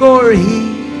for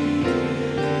He.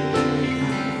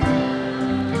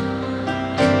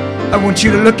 I want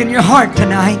you to look in your heart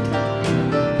tonight.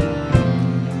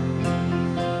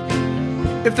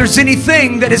 If there's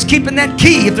anything that is keeping that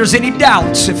key, if there's any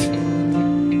doubts, if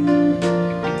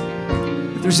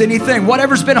there's anything,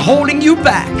 whatever's been holding you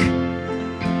back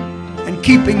and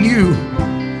keeping you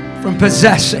from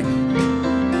possessing,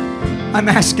 I'm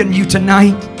asking you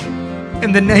tonight,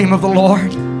 in the name of the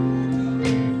Lord,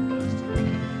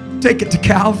 take it to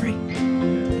Calvary.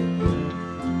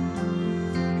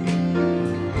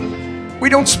 We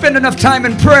don't spend enough time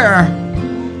in prayer.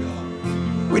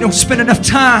 We don't spend enough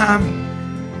time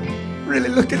really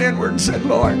looking inward and saying,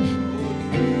 Lord,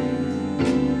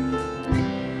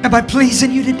 am I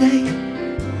pleasing you today?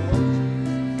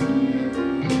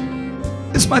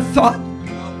 Is my thought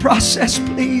process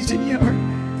pleasing you?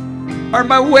 Are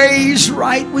my ways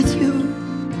right with you?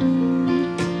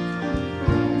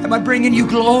 Am I bringing you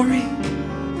glory?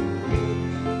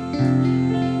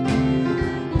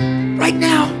 Right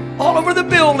now, all over the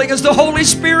building as the Holy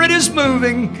Spirit is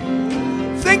moving.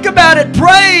 Think about it.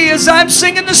 Pray as I'm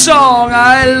singing the song.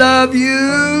 I love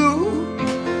you,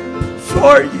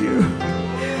 for you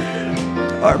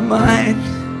are mine.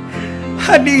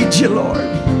 I need you, Lord.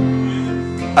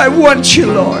 I want you,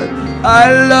 Lord.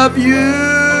 I love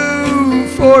you,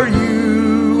 for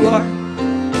you are.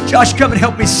 Josh, come and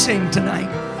help me sing tonight.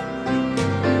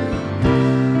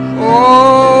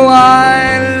 Oh,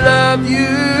 I love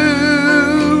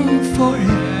you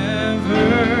forever.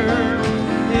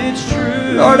 It's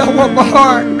true. Lord, I want my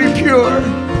heart to be pure.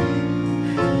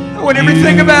 I want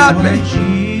everything about me.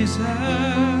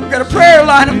 I've got a prayer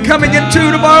line I'm coming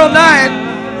into tomorrow night.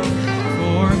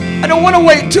 I don't want to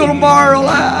wait till tomorrow.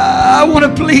 I want to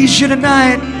please you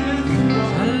tonight.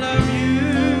 I love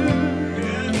you,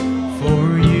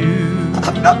 for you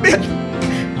I've not been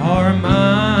are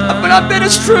mine. I've not been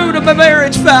as true to my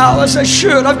marriage vow as I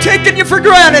should. I've taken you for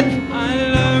granted. I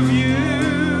love you.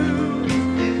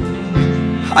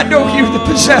 I know you that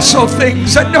possess all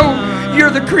things. I know you're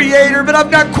the creator, but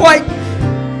I've not quite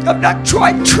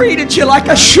treated you like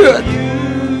I should.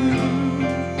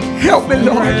 Help me,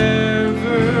 Lord.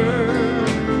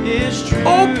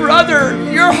 Oh, brother,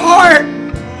 your heart,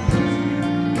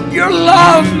 your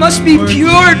love must be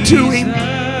pure to Him.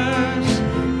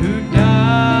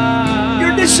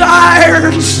 Your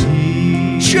desires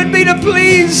should be to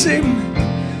please Him.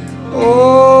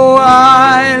 Oh,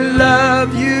 I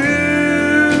love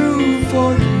you,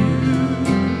 for you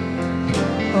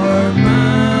are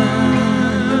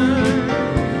mine.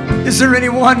 Is there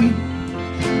anyone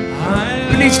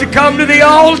who needs to come to the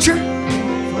altar?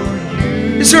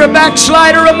 Is there a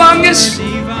backslider among us?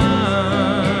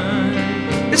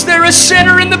 Is there a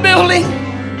sinner in the building?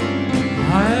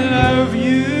 I love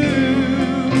you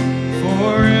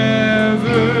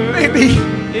forever. Maybe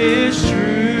it's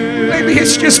true. Maybe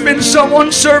it's just been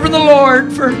someone serving the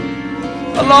Lord for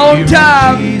a long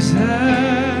time.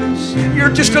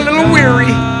 You're just a little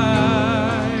weary.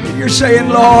 You're saying,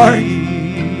 Lord,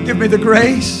 give me the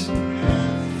grace.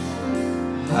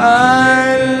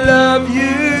 I love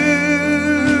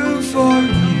you, for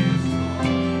you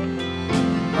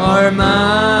are mine.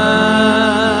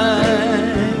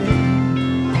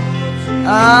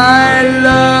 I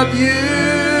love you,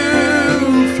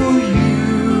 for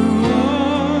you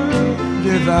are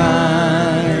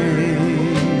divine.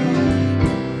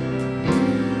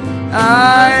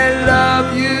 I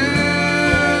love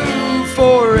you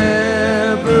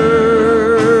forever.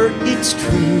 It's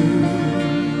true.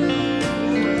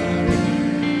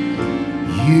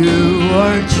 You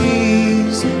are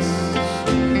Jesus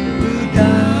who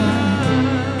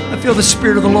died. I feel the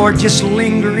Spirit of the Lord just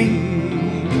lingering.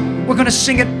 We're going to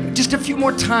sing it just a few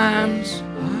more times.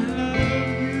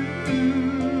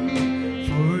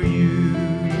 For you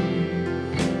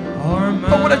are mine.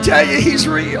 I want to tell you, He's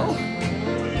real.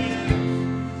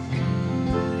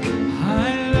 I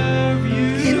love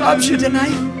you. He loves you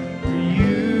tonight.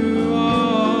 You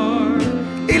are.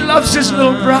 He loves His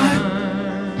little bride.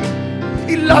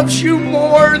 He loves you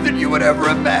more than you would ever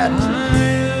imagine.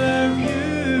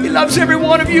 He loves every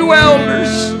one of you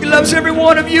elders. He loves every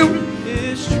one of you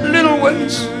little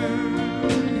ones.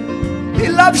 He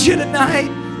loves you tonight.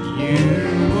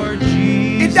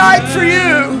 He died for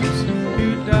you.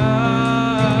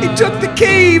 He took the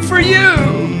key for you.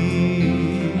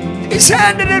 He's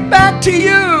handed it back to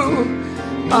you.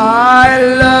 I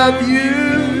love you.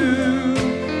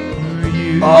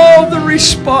 Oh, the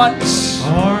response.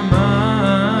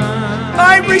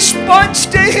 My response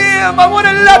to Him. I want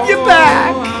to love you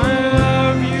back.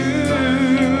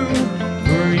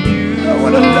 I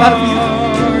want to love you.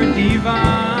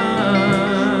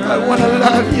 I want to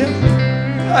love you.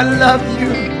 I love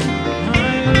you.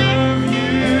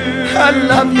 I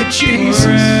love you, Jesus.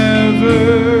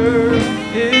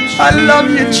 I love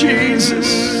you,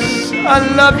 Jesus. I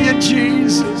love you,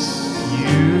 Jesus.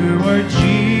 You are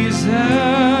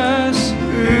Jesus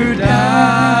who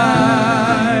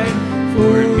died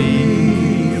for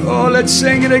me. Oh, let's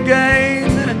sing it again.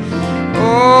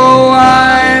 Oh,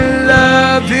 I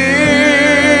love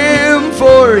Him,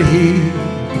 for He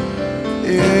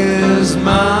is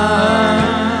mine.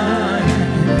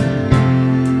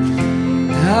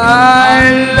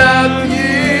 I love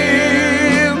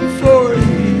Him, for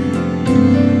He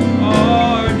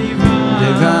are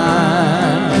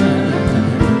divine.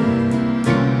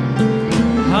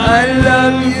 I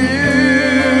love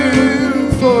you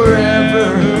forever.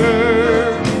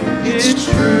 It's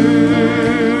true.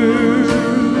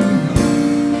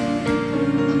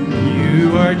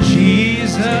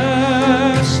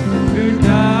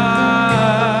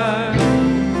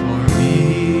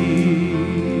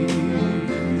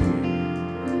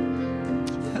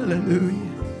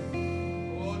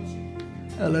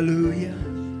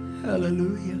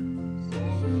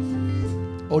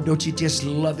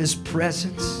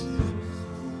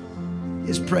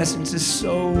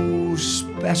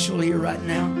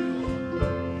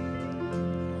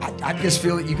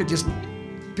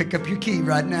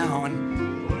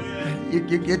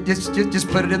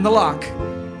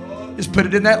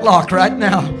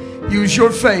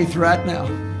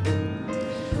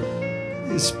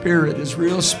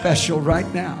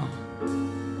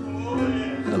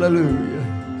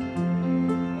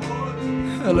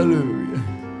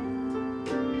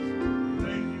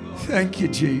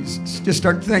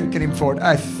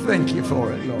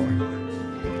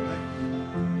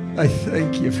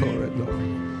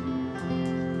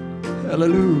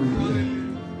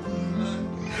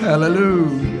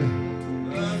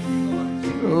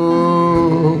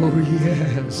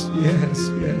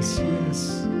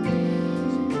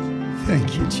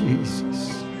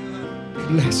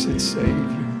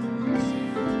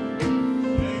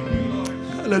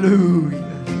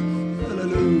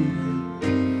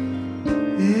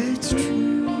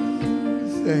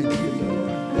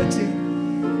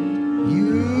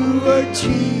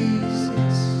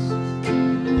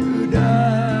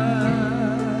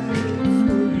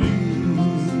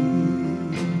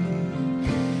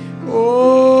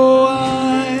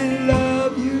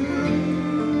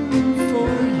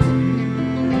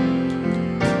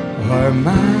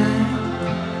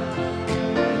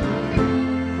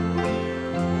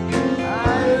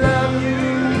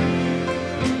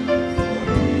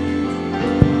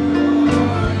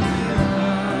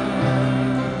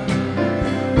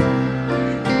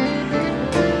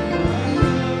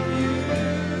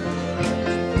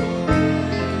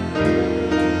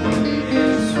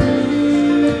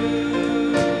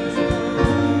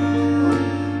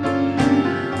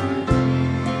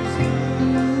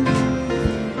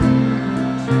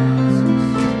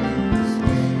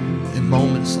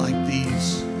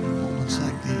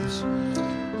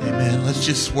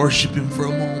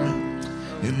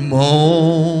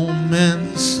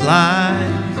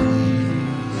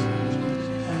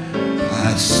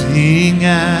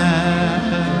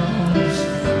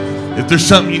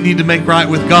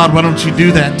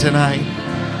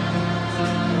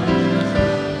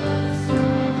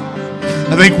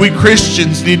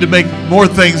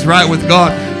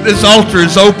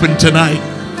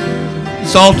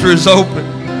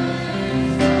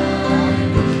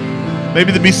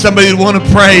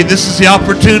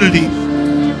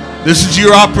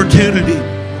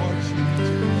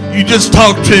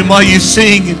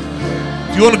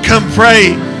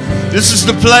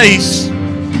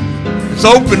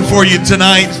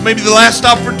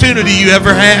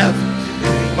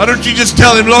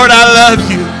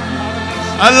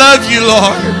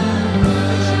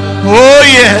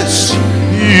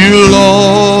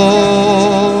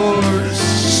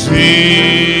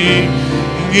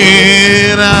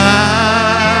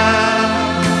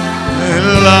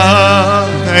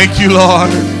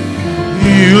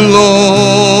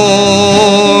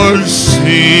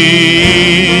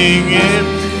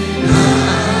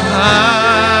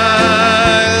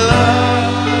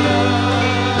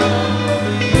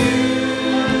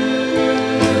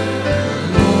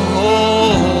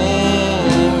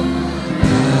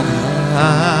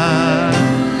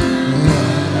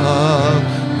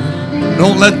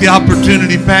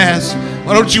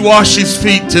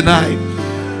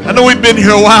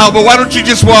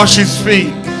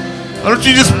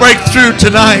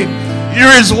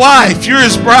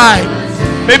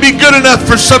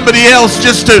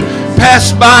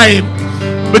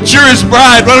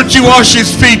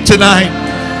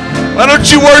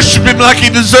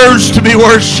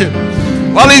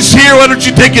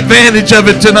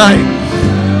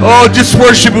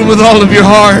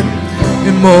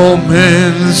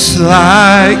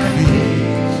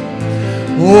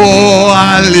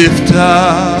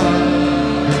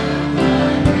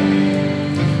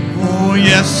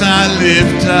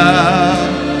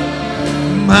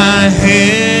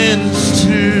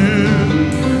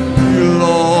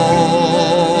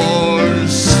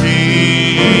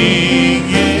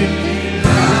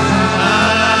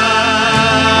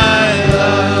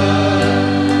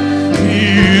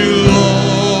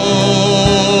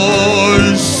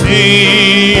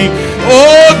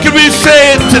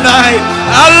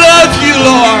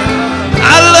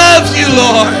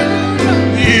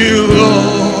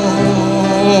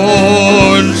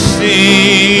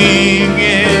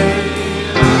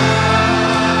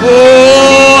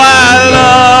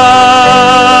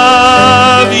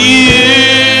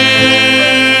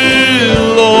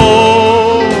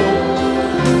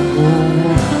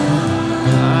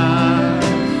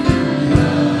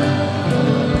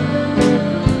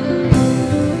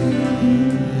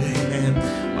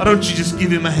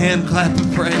 give him a hand clap of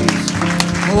praise?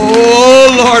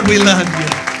 Oh, Lord, we love you.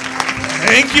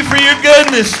 Thank you for your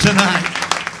goodness tonight.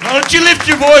 Why don't you lift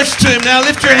your voice to him now?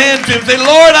 Lift your hand to him. Say,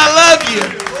 Lord, I love you.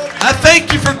 I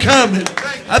thank you for coming.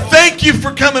 I thank you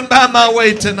for coming by my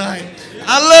way tonight.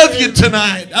 I love you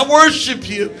tonight. I worship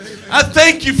you. I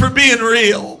thank you for being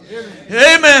real.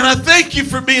 Amen. I thank you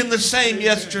for being the same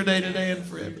yesterday, today, and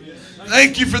forever.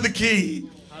 Thank you for the key.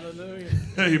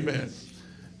 Amen.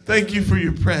 Thank you for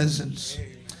your presence.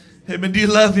 Amen. Do you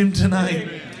love him tonight?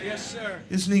 Yes, sir.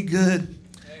 Isn't he good?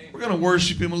 We're going to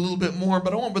worship him a little bit more,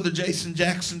 but I want Brother Jason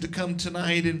Jackson to come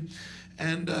tonight and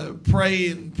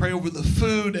pray over the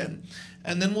food,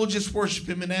 and then we'll just worship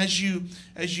him. And as you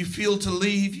feel to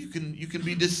leave, you can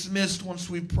be dismissed once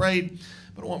we've prayed.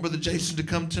 But I want Brother Jason to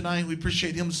come tonight. We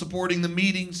appreciate him supporting the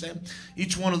meetings and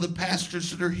each one of the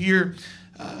pastors that are here.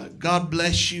 God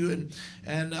bless you.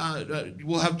 And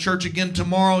we'll have church again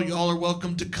tomorrow. Y'all are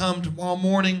welcome to come tomorrow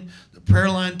morning. The prayer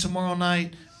line tomorrow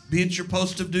night. Be at your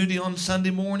post of duty on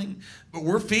Sunday morning. But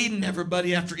we're feeding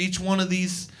everybody after each one of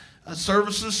these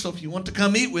services. So if you want to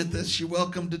come eat with us, you're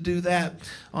welcome to do that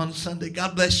on Sunday.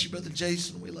 God bless you, Brother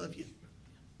Jason. We love you.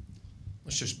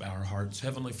 Let's just bow our hearts.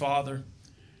 Heavenly Father,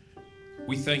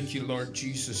 we thank you, Lord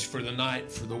Jesus, for the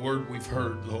night, for the word we've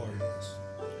heard, Lord.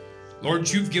 Lord,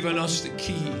 you've given us the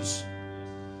keys.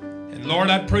 And Lord,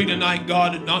 I pray tonight,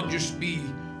 God, it not just be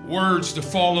words to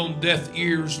fall on deaf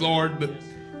ears, Lord, but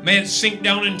may it sink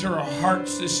down into our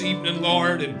hearts this evening,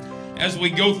 Lord. And as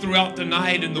we go throughout the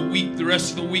night and the week, the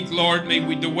rest of the week, Lord, may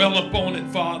we dwell upon it,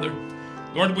 Father.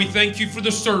 Lord, we thank you for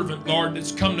the servant, Lord,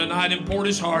 that's come tonight and poured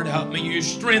his heart out. May you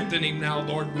strengthen him now,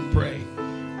 Lord, we pray.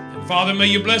 And Father, may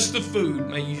you bless the food.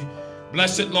 May you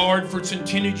bless it, Lord, for its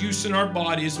intended use in our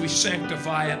body as we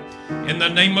sanctify it. In the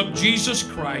name of Jesus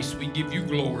Christ, we give you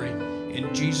glory.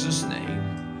 In Jesus' name.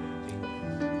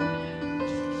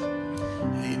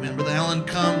 Amen. Brother Allen,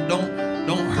 come. Don't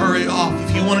hurry off.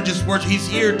 If you want to just worship, he's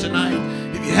here tonight.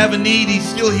 If you have a need, he's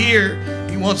still here.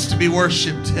 He wants to be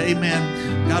worshiped.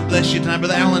 Amen. God bless you tonight.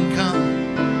 Brother Allen,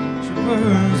 come.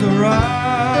 Shepherds arise.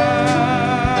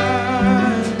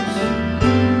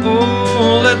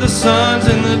 Oh, let the sons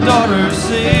and the daughters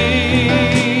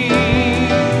sing.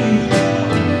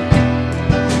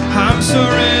 I'm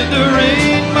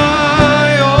surrendering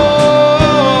my all.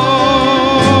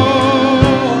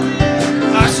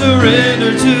 I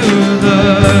surrender to the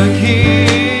King.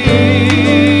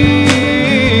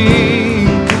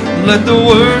 Let the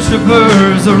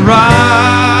worshipers arise.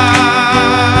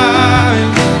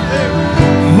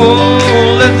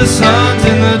 Oh, let the sons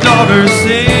and the daughters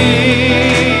sing.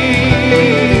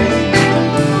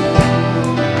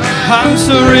 I'm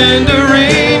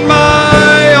surrendering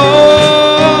my all.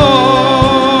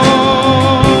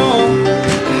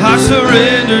 I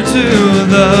surrender to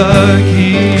the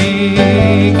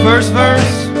King. First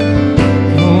verse.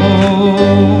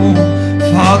 Oh,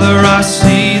 Father, I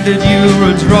see that you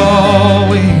are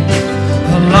drawing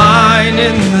a line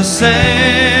in the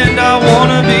sand. I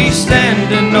want to be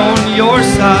standing on your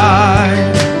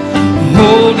side,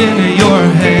 holding your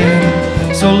hand.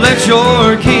 So let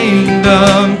your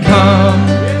kingdom come.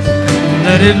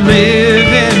 Let it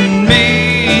live in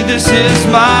me. This is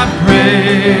my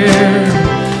prayer.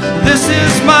 This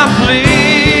is my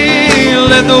plea.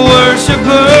 Let the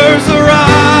worshipers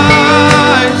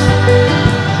arise.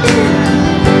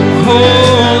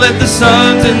 Oh, let the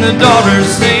sons and the daughters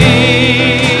sing.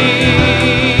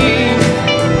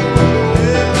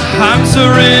 I'm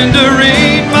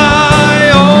surrendering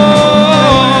my all.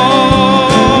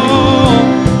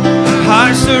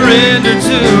 I surrender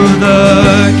to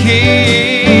the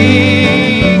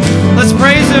King. Let's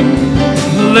praise him.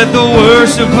 Let the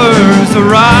worshipers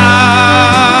arise.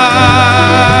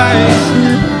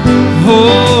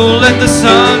 Oh, let the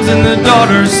sons and the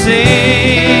daughters sing.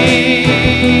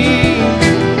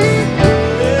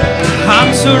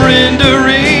 I'm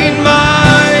surrendering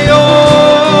my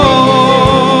all.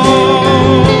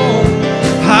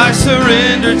 I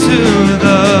surrender to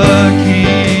the King.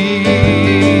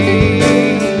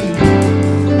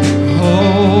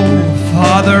 Oh,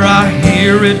 Father, I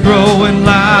hear it growing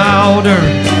louder,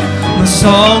 the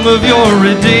song of your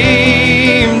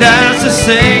redeemed, as the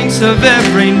saints of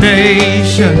every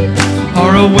nation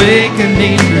are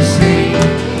awakening to sing.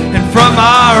 And from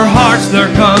our hearts there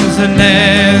comes an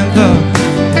anthem.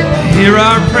 Hear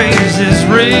our praises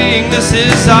ring. This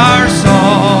is our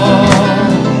song.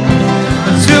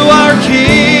 To our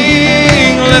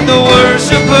King, let the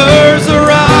worshipers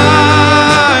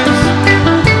arise.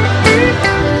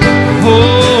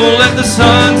 Oh, let the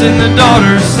sons and the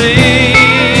daughters sing.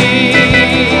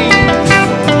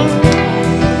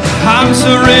 I'm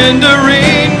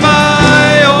surrendering my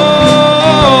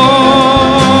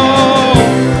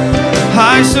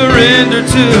surrender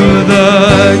to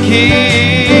the King.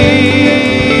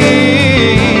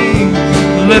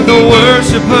 Let the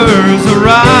worshipers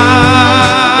arise.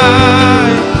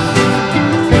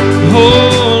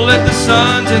 Oh, let the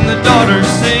sons and the daughters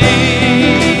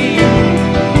sing.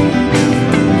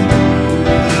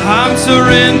 I'm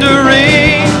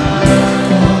surrendering.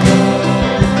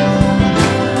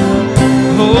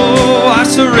 Oh, I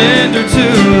surrender to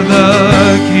the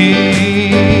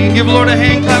King. Give the Lord a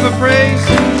hand clap of praise.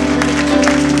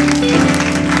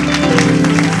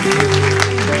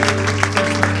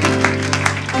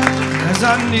 As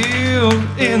I kneel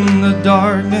in the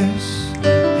darkness,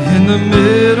 in the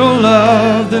middle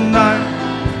of the night,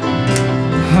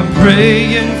 I'm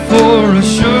praying for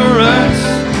assurance,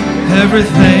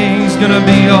 everything's gonna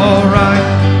be alright.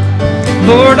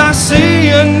 Lord, I see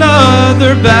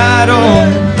another battle,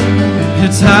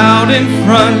 it's out in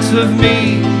front of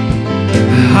me.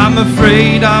 I'm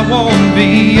afraid I won't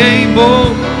be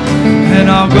able, and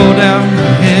I'll go down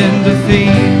in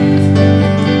defeat.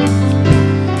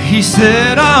 He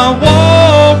said, I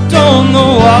walked on the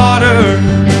water,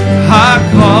 I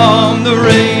calmed the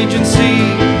raging sea.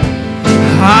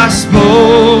 I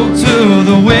spoke to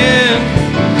the wind,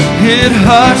 it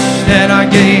hushed and I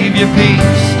gave you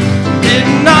peace.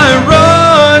 Didn't I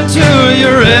run to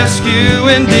your rescue,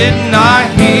 and didn't I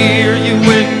hear you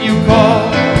when you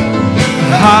called?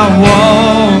 I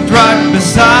walked right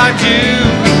beside you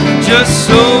just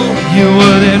so you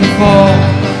wouldn't fall.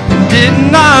 And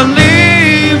didn't I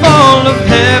leave all of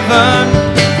heaven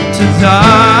to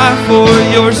die for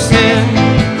your sin?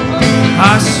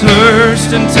 I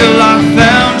searched until I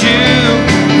found you,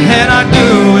 and I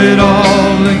do it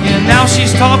all again. Now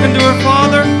she's talking to her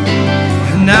father,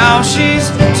 and now she's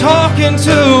talking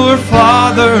to her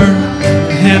father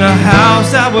in a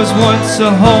house that was once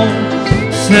a home.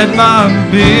 Said, my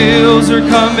bills are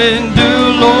coming due,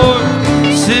 Lord.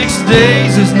 6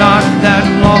 days is not that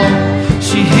long.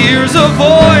 She hears a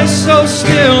voice so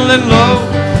still and low.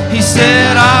 He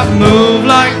said, I've moved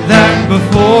like that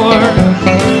before.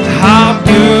 I'll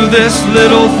do this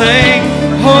little thing,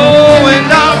 oh, and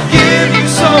I'll give you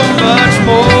so much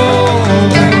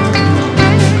more.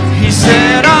 He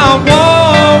said, I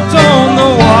walked on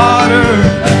the water.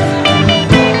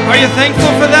 Are you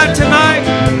thankful for that tonight?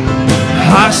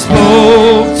 I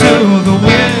spoke to the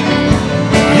wind,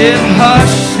 it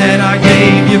hushed and I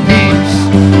gave you peace.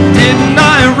 Didn't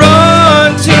I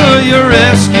run to your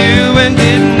rescue, and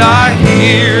didn't I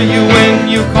hear you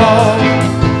when you called?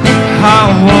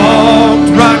 I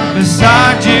walked right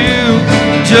beside you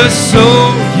just so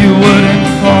you wouldn't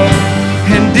fall.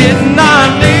 And didn't I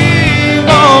leave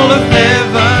all of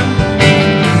heaven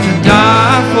to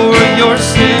die for your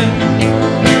sin?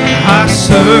 I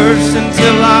searched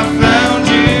until I found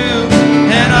you,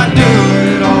 and I do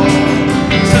it all.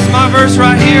 This is my verse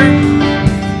right here.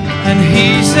 And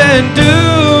he said, do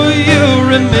you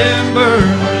remember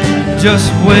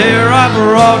just where I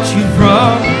brought you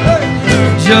from?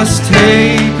 Just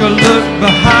take a look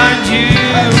behind you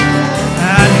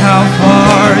at how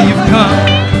far you've come.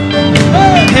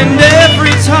 And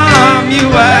every time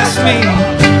you ask me,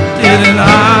 didn't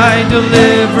I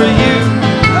deliver you?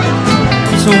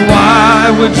 So why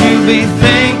would you be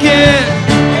thinking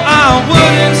I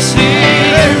wouldn't see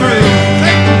it through?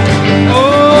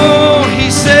 Oh,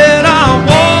 he said, I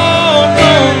walked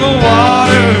on the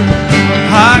water,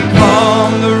 I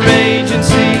calmed the raging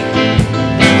sea.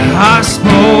 I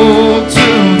spoke to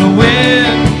the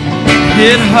wind,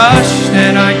 it hushed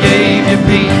and I gave you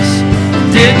peace.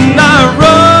 Didn't I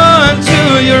run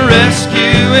to your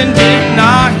rescue, and didn't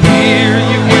I hear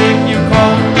you when you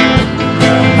called?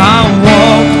 I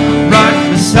walked right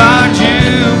beside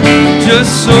you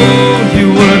just so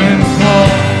you wouldn't fall.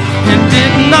 And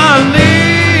didn't I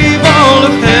leave all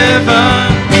of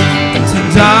heaven to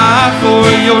die for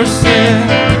your sin?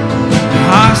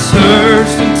 I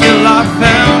searched until I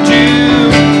found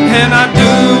you, and I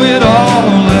do it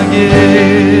all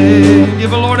again.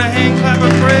 Give the Lord a hand clap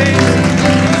of praise.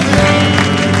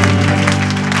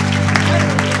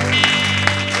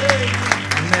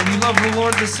 Amen. You love the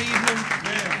Lord this evening?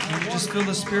 Feel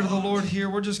the Spirit of the Lord here.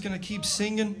 We're just going to keep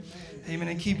singing, amen,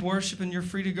 and keep worshiping. You're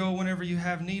free to go whenever you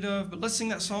have need of, but let's sing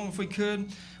that song if we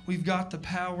could. We've got the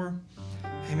power,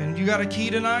 amen. You got a key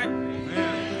tonight?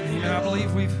 Amen. I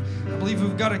believe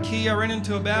we've got a key. I ran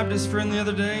into a Baptist friend the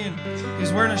other day, and he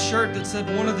was wearing a shirt that said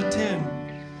 1 of the 10,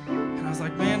 and I was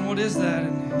like, man, what is that?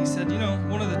 And he said,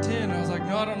 1 of the 10. I was like,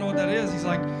 no, I don't know what that is. He's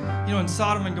like, in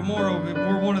Sodom and Gomorrah,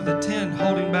 we're 1 of the 10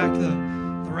 holding back the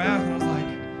wrath. And I was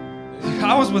like,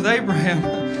 I was with Abraham.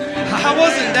 I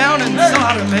wasn't down in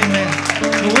Sodom, amen.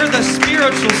 But we're the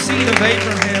spiritual seed of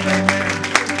Abraham, amen.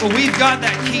 But we've got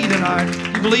that key tonight.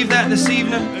 You believe that this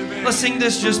evening? Let's sing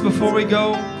this just before we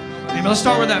go. Amen. Let's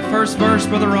start with that first verse,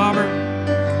 Brother Robert.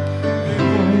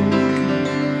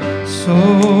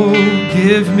 So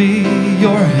give me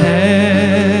your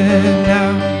hand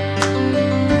now.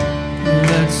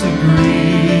 Let's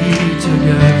agree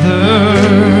together.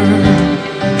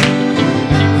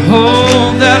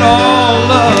 Oh, that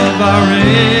all of our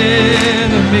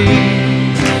enemies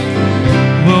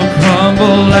will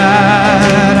crumble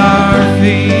at our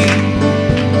feet.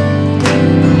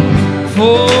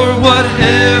 For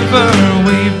whatever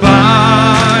we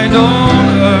bind on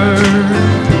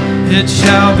earth, it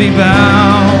shall be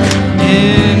bound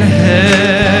in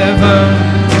heaven.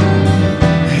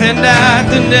 And at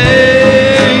the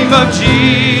name of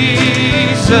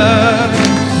Jesus,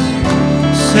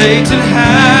 Satan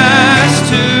has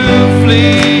to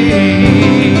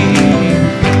flee.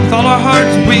 With all our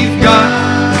hearts, we've got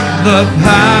the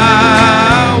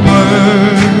power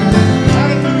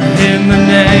in the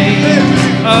name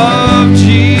of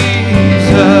Jesus.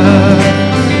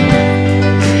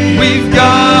 We've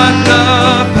got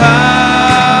the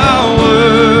power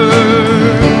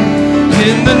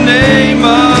in the name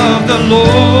of the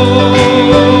Lord.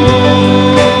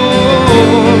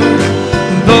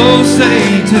 Though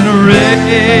Satan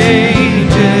rages,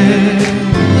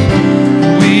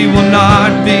 we will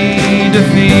not be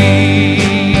defeated.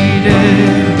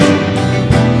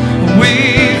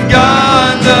 We've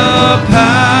got the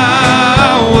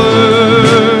power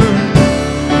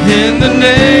in the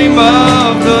name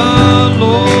of the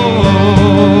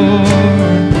Lord.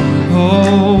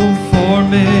 Oh, for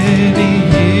many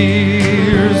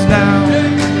years now,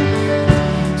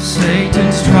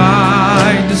 Satan's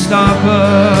tried to stop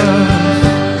us.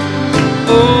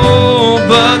 Oh,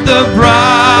 but the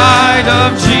bride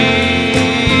of Jesus,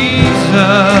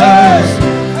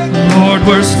 Lord,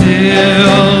 we're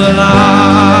still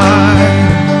alive.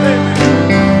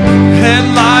 And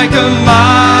like a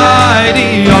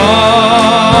mighty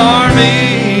army,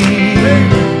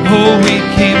 oh, we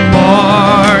keep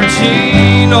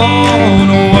marching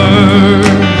onward,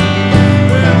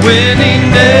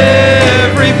 winning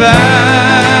every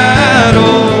battle,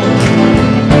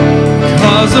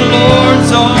 'cause the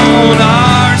Lord's on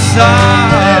our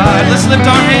side. Let's lift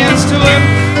our hands to Him.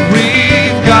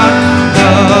 We've got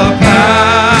the power.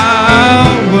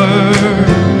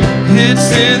 It's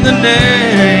in the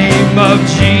name of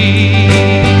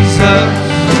Jesus.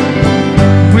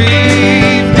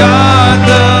 We've got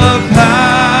the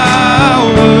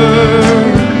power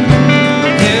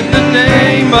in the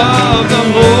name of the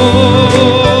Lord.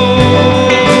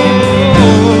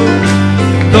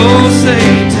 Though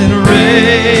Satan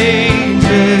rages,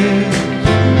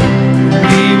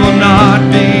 we will not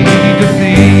be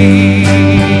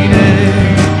defeated.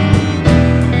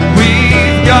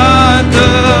 We've got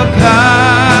the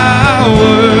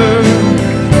power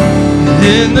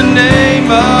in the name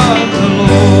of the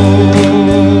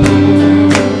Lord.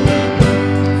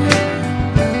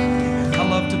 I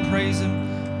love to praise Him.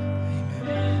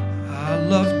 Amen. I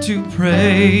love to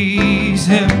praise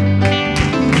Him.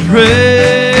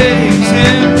 Praise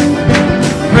Him.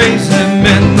 Praise Him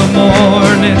in the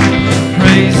morning.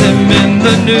 Praise Him in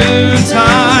the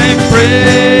noontime.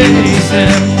 Praise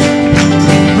Him.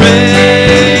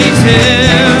 Praise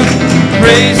Him.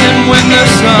 Praise Him when the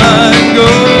sun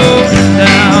goes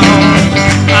down.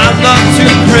 I love to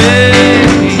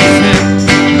praise Him.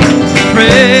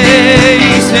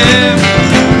 Praise Him.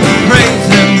 Praise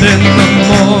Him in the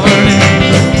morning.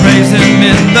 Praise Him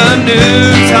in the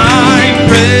noontime.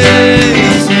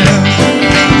 Praise Him.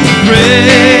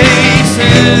 Praise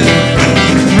Him.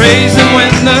 Praise Him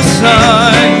when the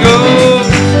sun goes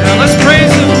down. Let's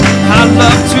praise Him. I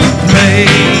love to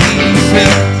praise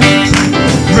Him.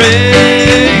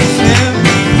 Praise Him.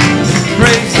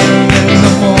 Praise Him in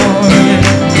the morning.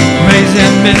 Praise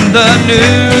Him in the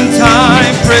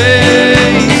noontime.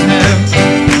 Praise Him.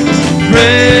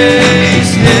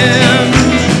 Praise Him.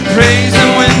 Praise Him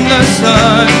when the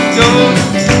sun goes.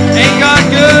 Ain't God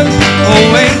good?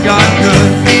 Oh, ain't God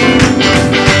good?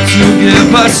 To give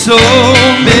us so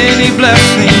many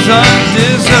blessings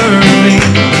undeserving.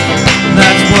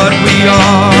 That's what we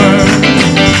are.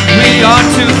 We ought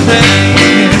to thank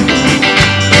Him,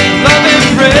 love and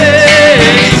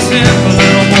praise Him a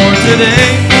little more today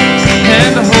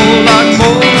and a whole lot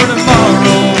more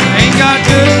tomorrow. Ain't God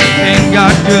good? Ain't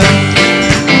God good?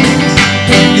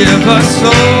 To give us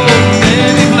so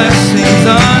many blessings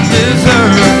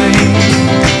undeserving.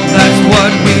 That's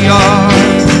what we are.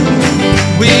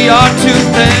 We ought to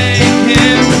thank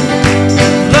Him,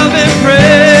 love and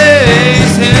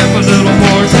praise Him a little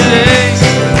more today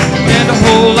and a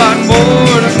whole lot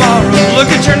more tomorrow.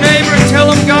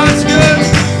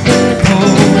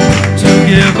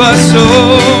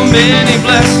 many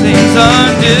blessings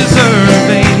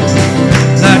undeserving.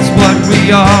 That's what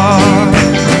we are.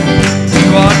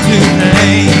 You ought to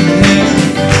thank Him,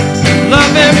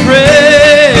 love and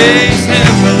praise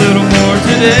Him a little more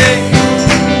today.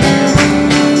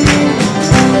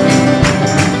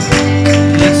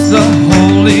 It's the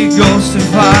Holy Ghost and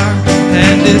fire,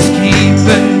 and it's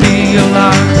keeping me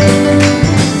alive,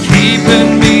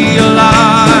 keeping me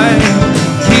alive,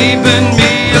 keeping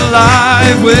me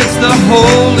alive. It's the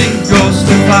Holy Ghost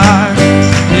and fire,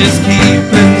 it's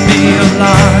keeping me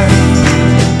alive.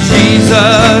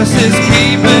 Jesus is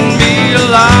keeping me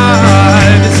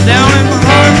alive. It's down in my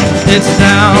heart, it's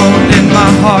down in my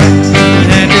heart,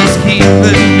 and it's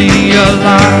keeping me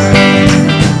alive,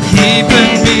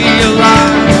 keeping me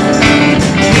alive,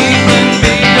 keeping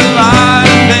me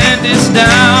alive, and it's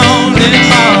down in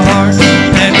my heart,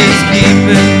 and it's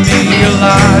keeping me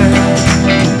alive.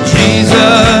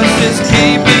 Jesus is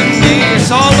keeping me, it's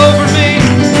all over me.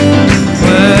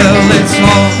 Well, it's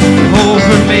all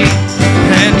over me,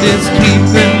 and it's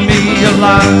keeping me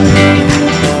alive,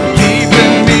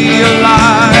 keeping me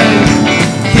alive,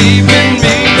 keeping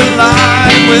me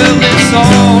alive. Well, it's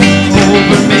all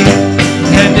over me,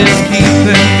 and it's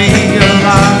keeping me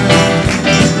alive.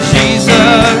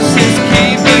 Jesus is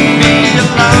keeping me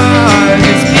alive,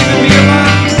 it's keeping me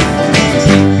alive, it's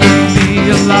keeping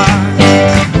me alive,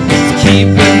 it's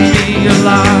keeping me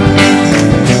alive,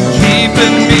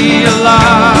 keeping me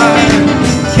alive,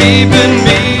 keeping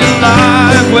me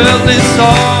alive. Well, it's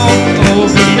all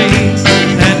over me,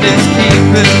 and it's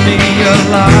keeping me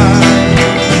alive.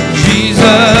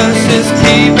 Jesus is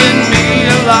keeping me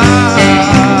alive.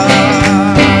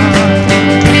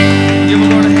 Give the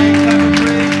Lord a hand clap of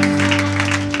praise.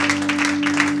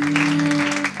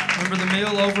 Remember the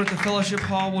meal over at the fellowship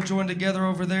hall? We'll join together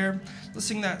over there. Let's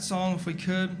sing that song if we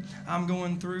could. I'm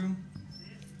going through.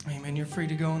 Amen. You're free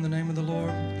to go in the name of the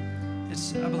Lord.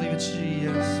 I believe it's G,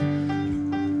 yes.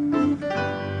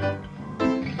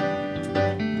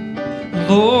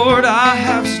 Lord, I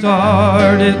have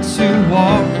started to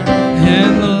walk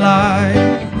in the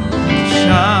light,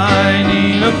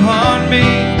 shining upon me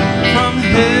from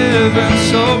heaven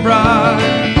so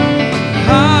bright.